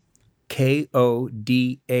 That's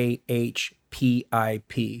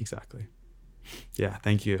KODAHPIP. Exactly. Yeah.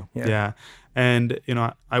 Thank you. Yeah. And,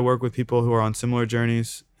 I work with people who are on similar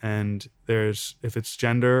journeys, and if it's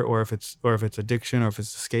gender or if it's addiction or if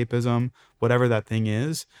it's escapism, whatever that thing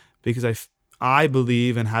is, because I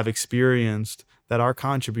believe and have experienced that our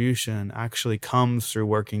contribution actually comes through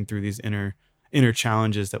working through these inner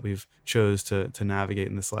challenges that we've chose to navigate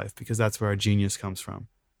in this life, because that's where our genius comes from,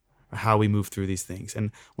 or how we move through these things.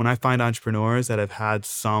 And when I find entrepreneurs that have had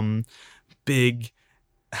some big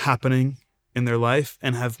happening in their life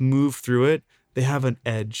and have moved through it, they have an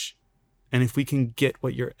edge. And if we can get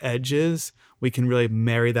what your edge is, we can really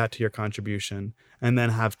marry that to your contribution and then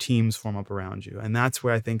have teams form up around you. And that's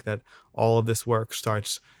where I think that all of this work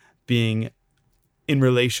starts being in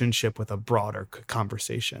relationship with a broader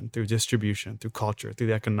conversation through distribution, through culture, through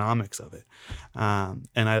the economics of it. And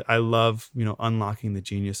I love, unlocking the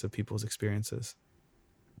genius of people's experiences.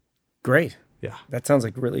 Great. Yeah. That sounds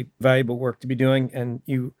like really valuable work to be doing. And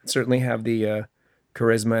you certainly have the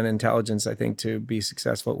charisma and intelligence, I think, to be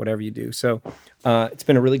successful at whatever you do. So it's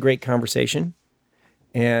been a really great conversation,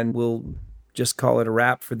 and we'll just call it a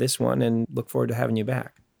wrap for this one and look forward to having you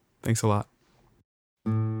back. Thanks a lot.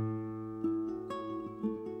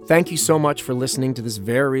 Thank you so much for listening to this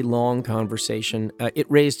very long conversation. It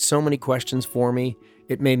raised so many questions for me.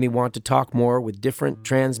 It made me want to talk more with different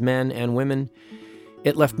trans men and women.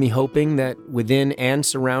 It left me hoping that within and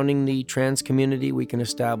surrounding the trans community, we can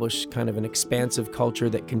establish kind of an expansive culture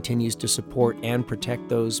that continues to support and protect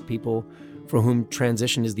those people for whom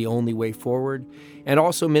transition is the only way forward, and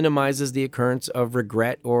also minimizes the occurrence of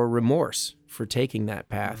regret or remorse for taking that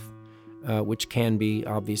path, which can be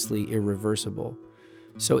obviously irreversible.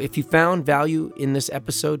 So if you found value in this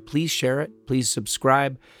episode, please share it. Please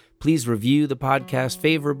subscribe. Please review the podcast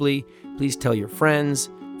favorably. Please tell your friends.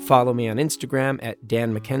 Follow me on Instagram at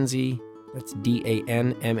Dan Mackenzie. That's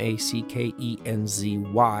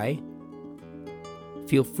DANMACKENZY.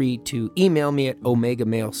 Feel free to email me at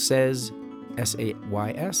omegamalesays,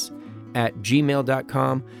 SAYS,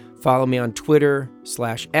 @gmail.com. Follow me on Twitter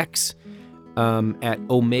 /X at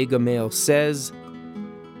omegamalesays.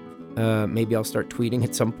 Maybe I'll start tweeting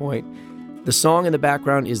at some point. The song in the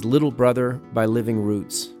background is Little Brother by Living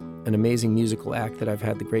Roots, an amazing musical act that I've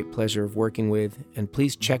had the great pleasure of working with, and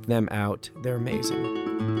please check them out. They're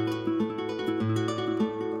amazing.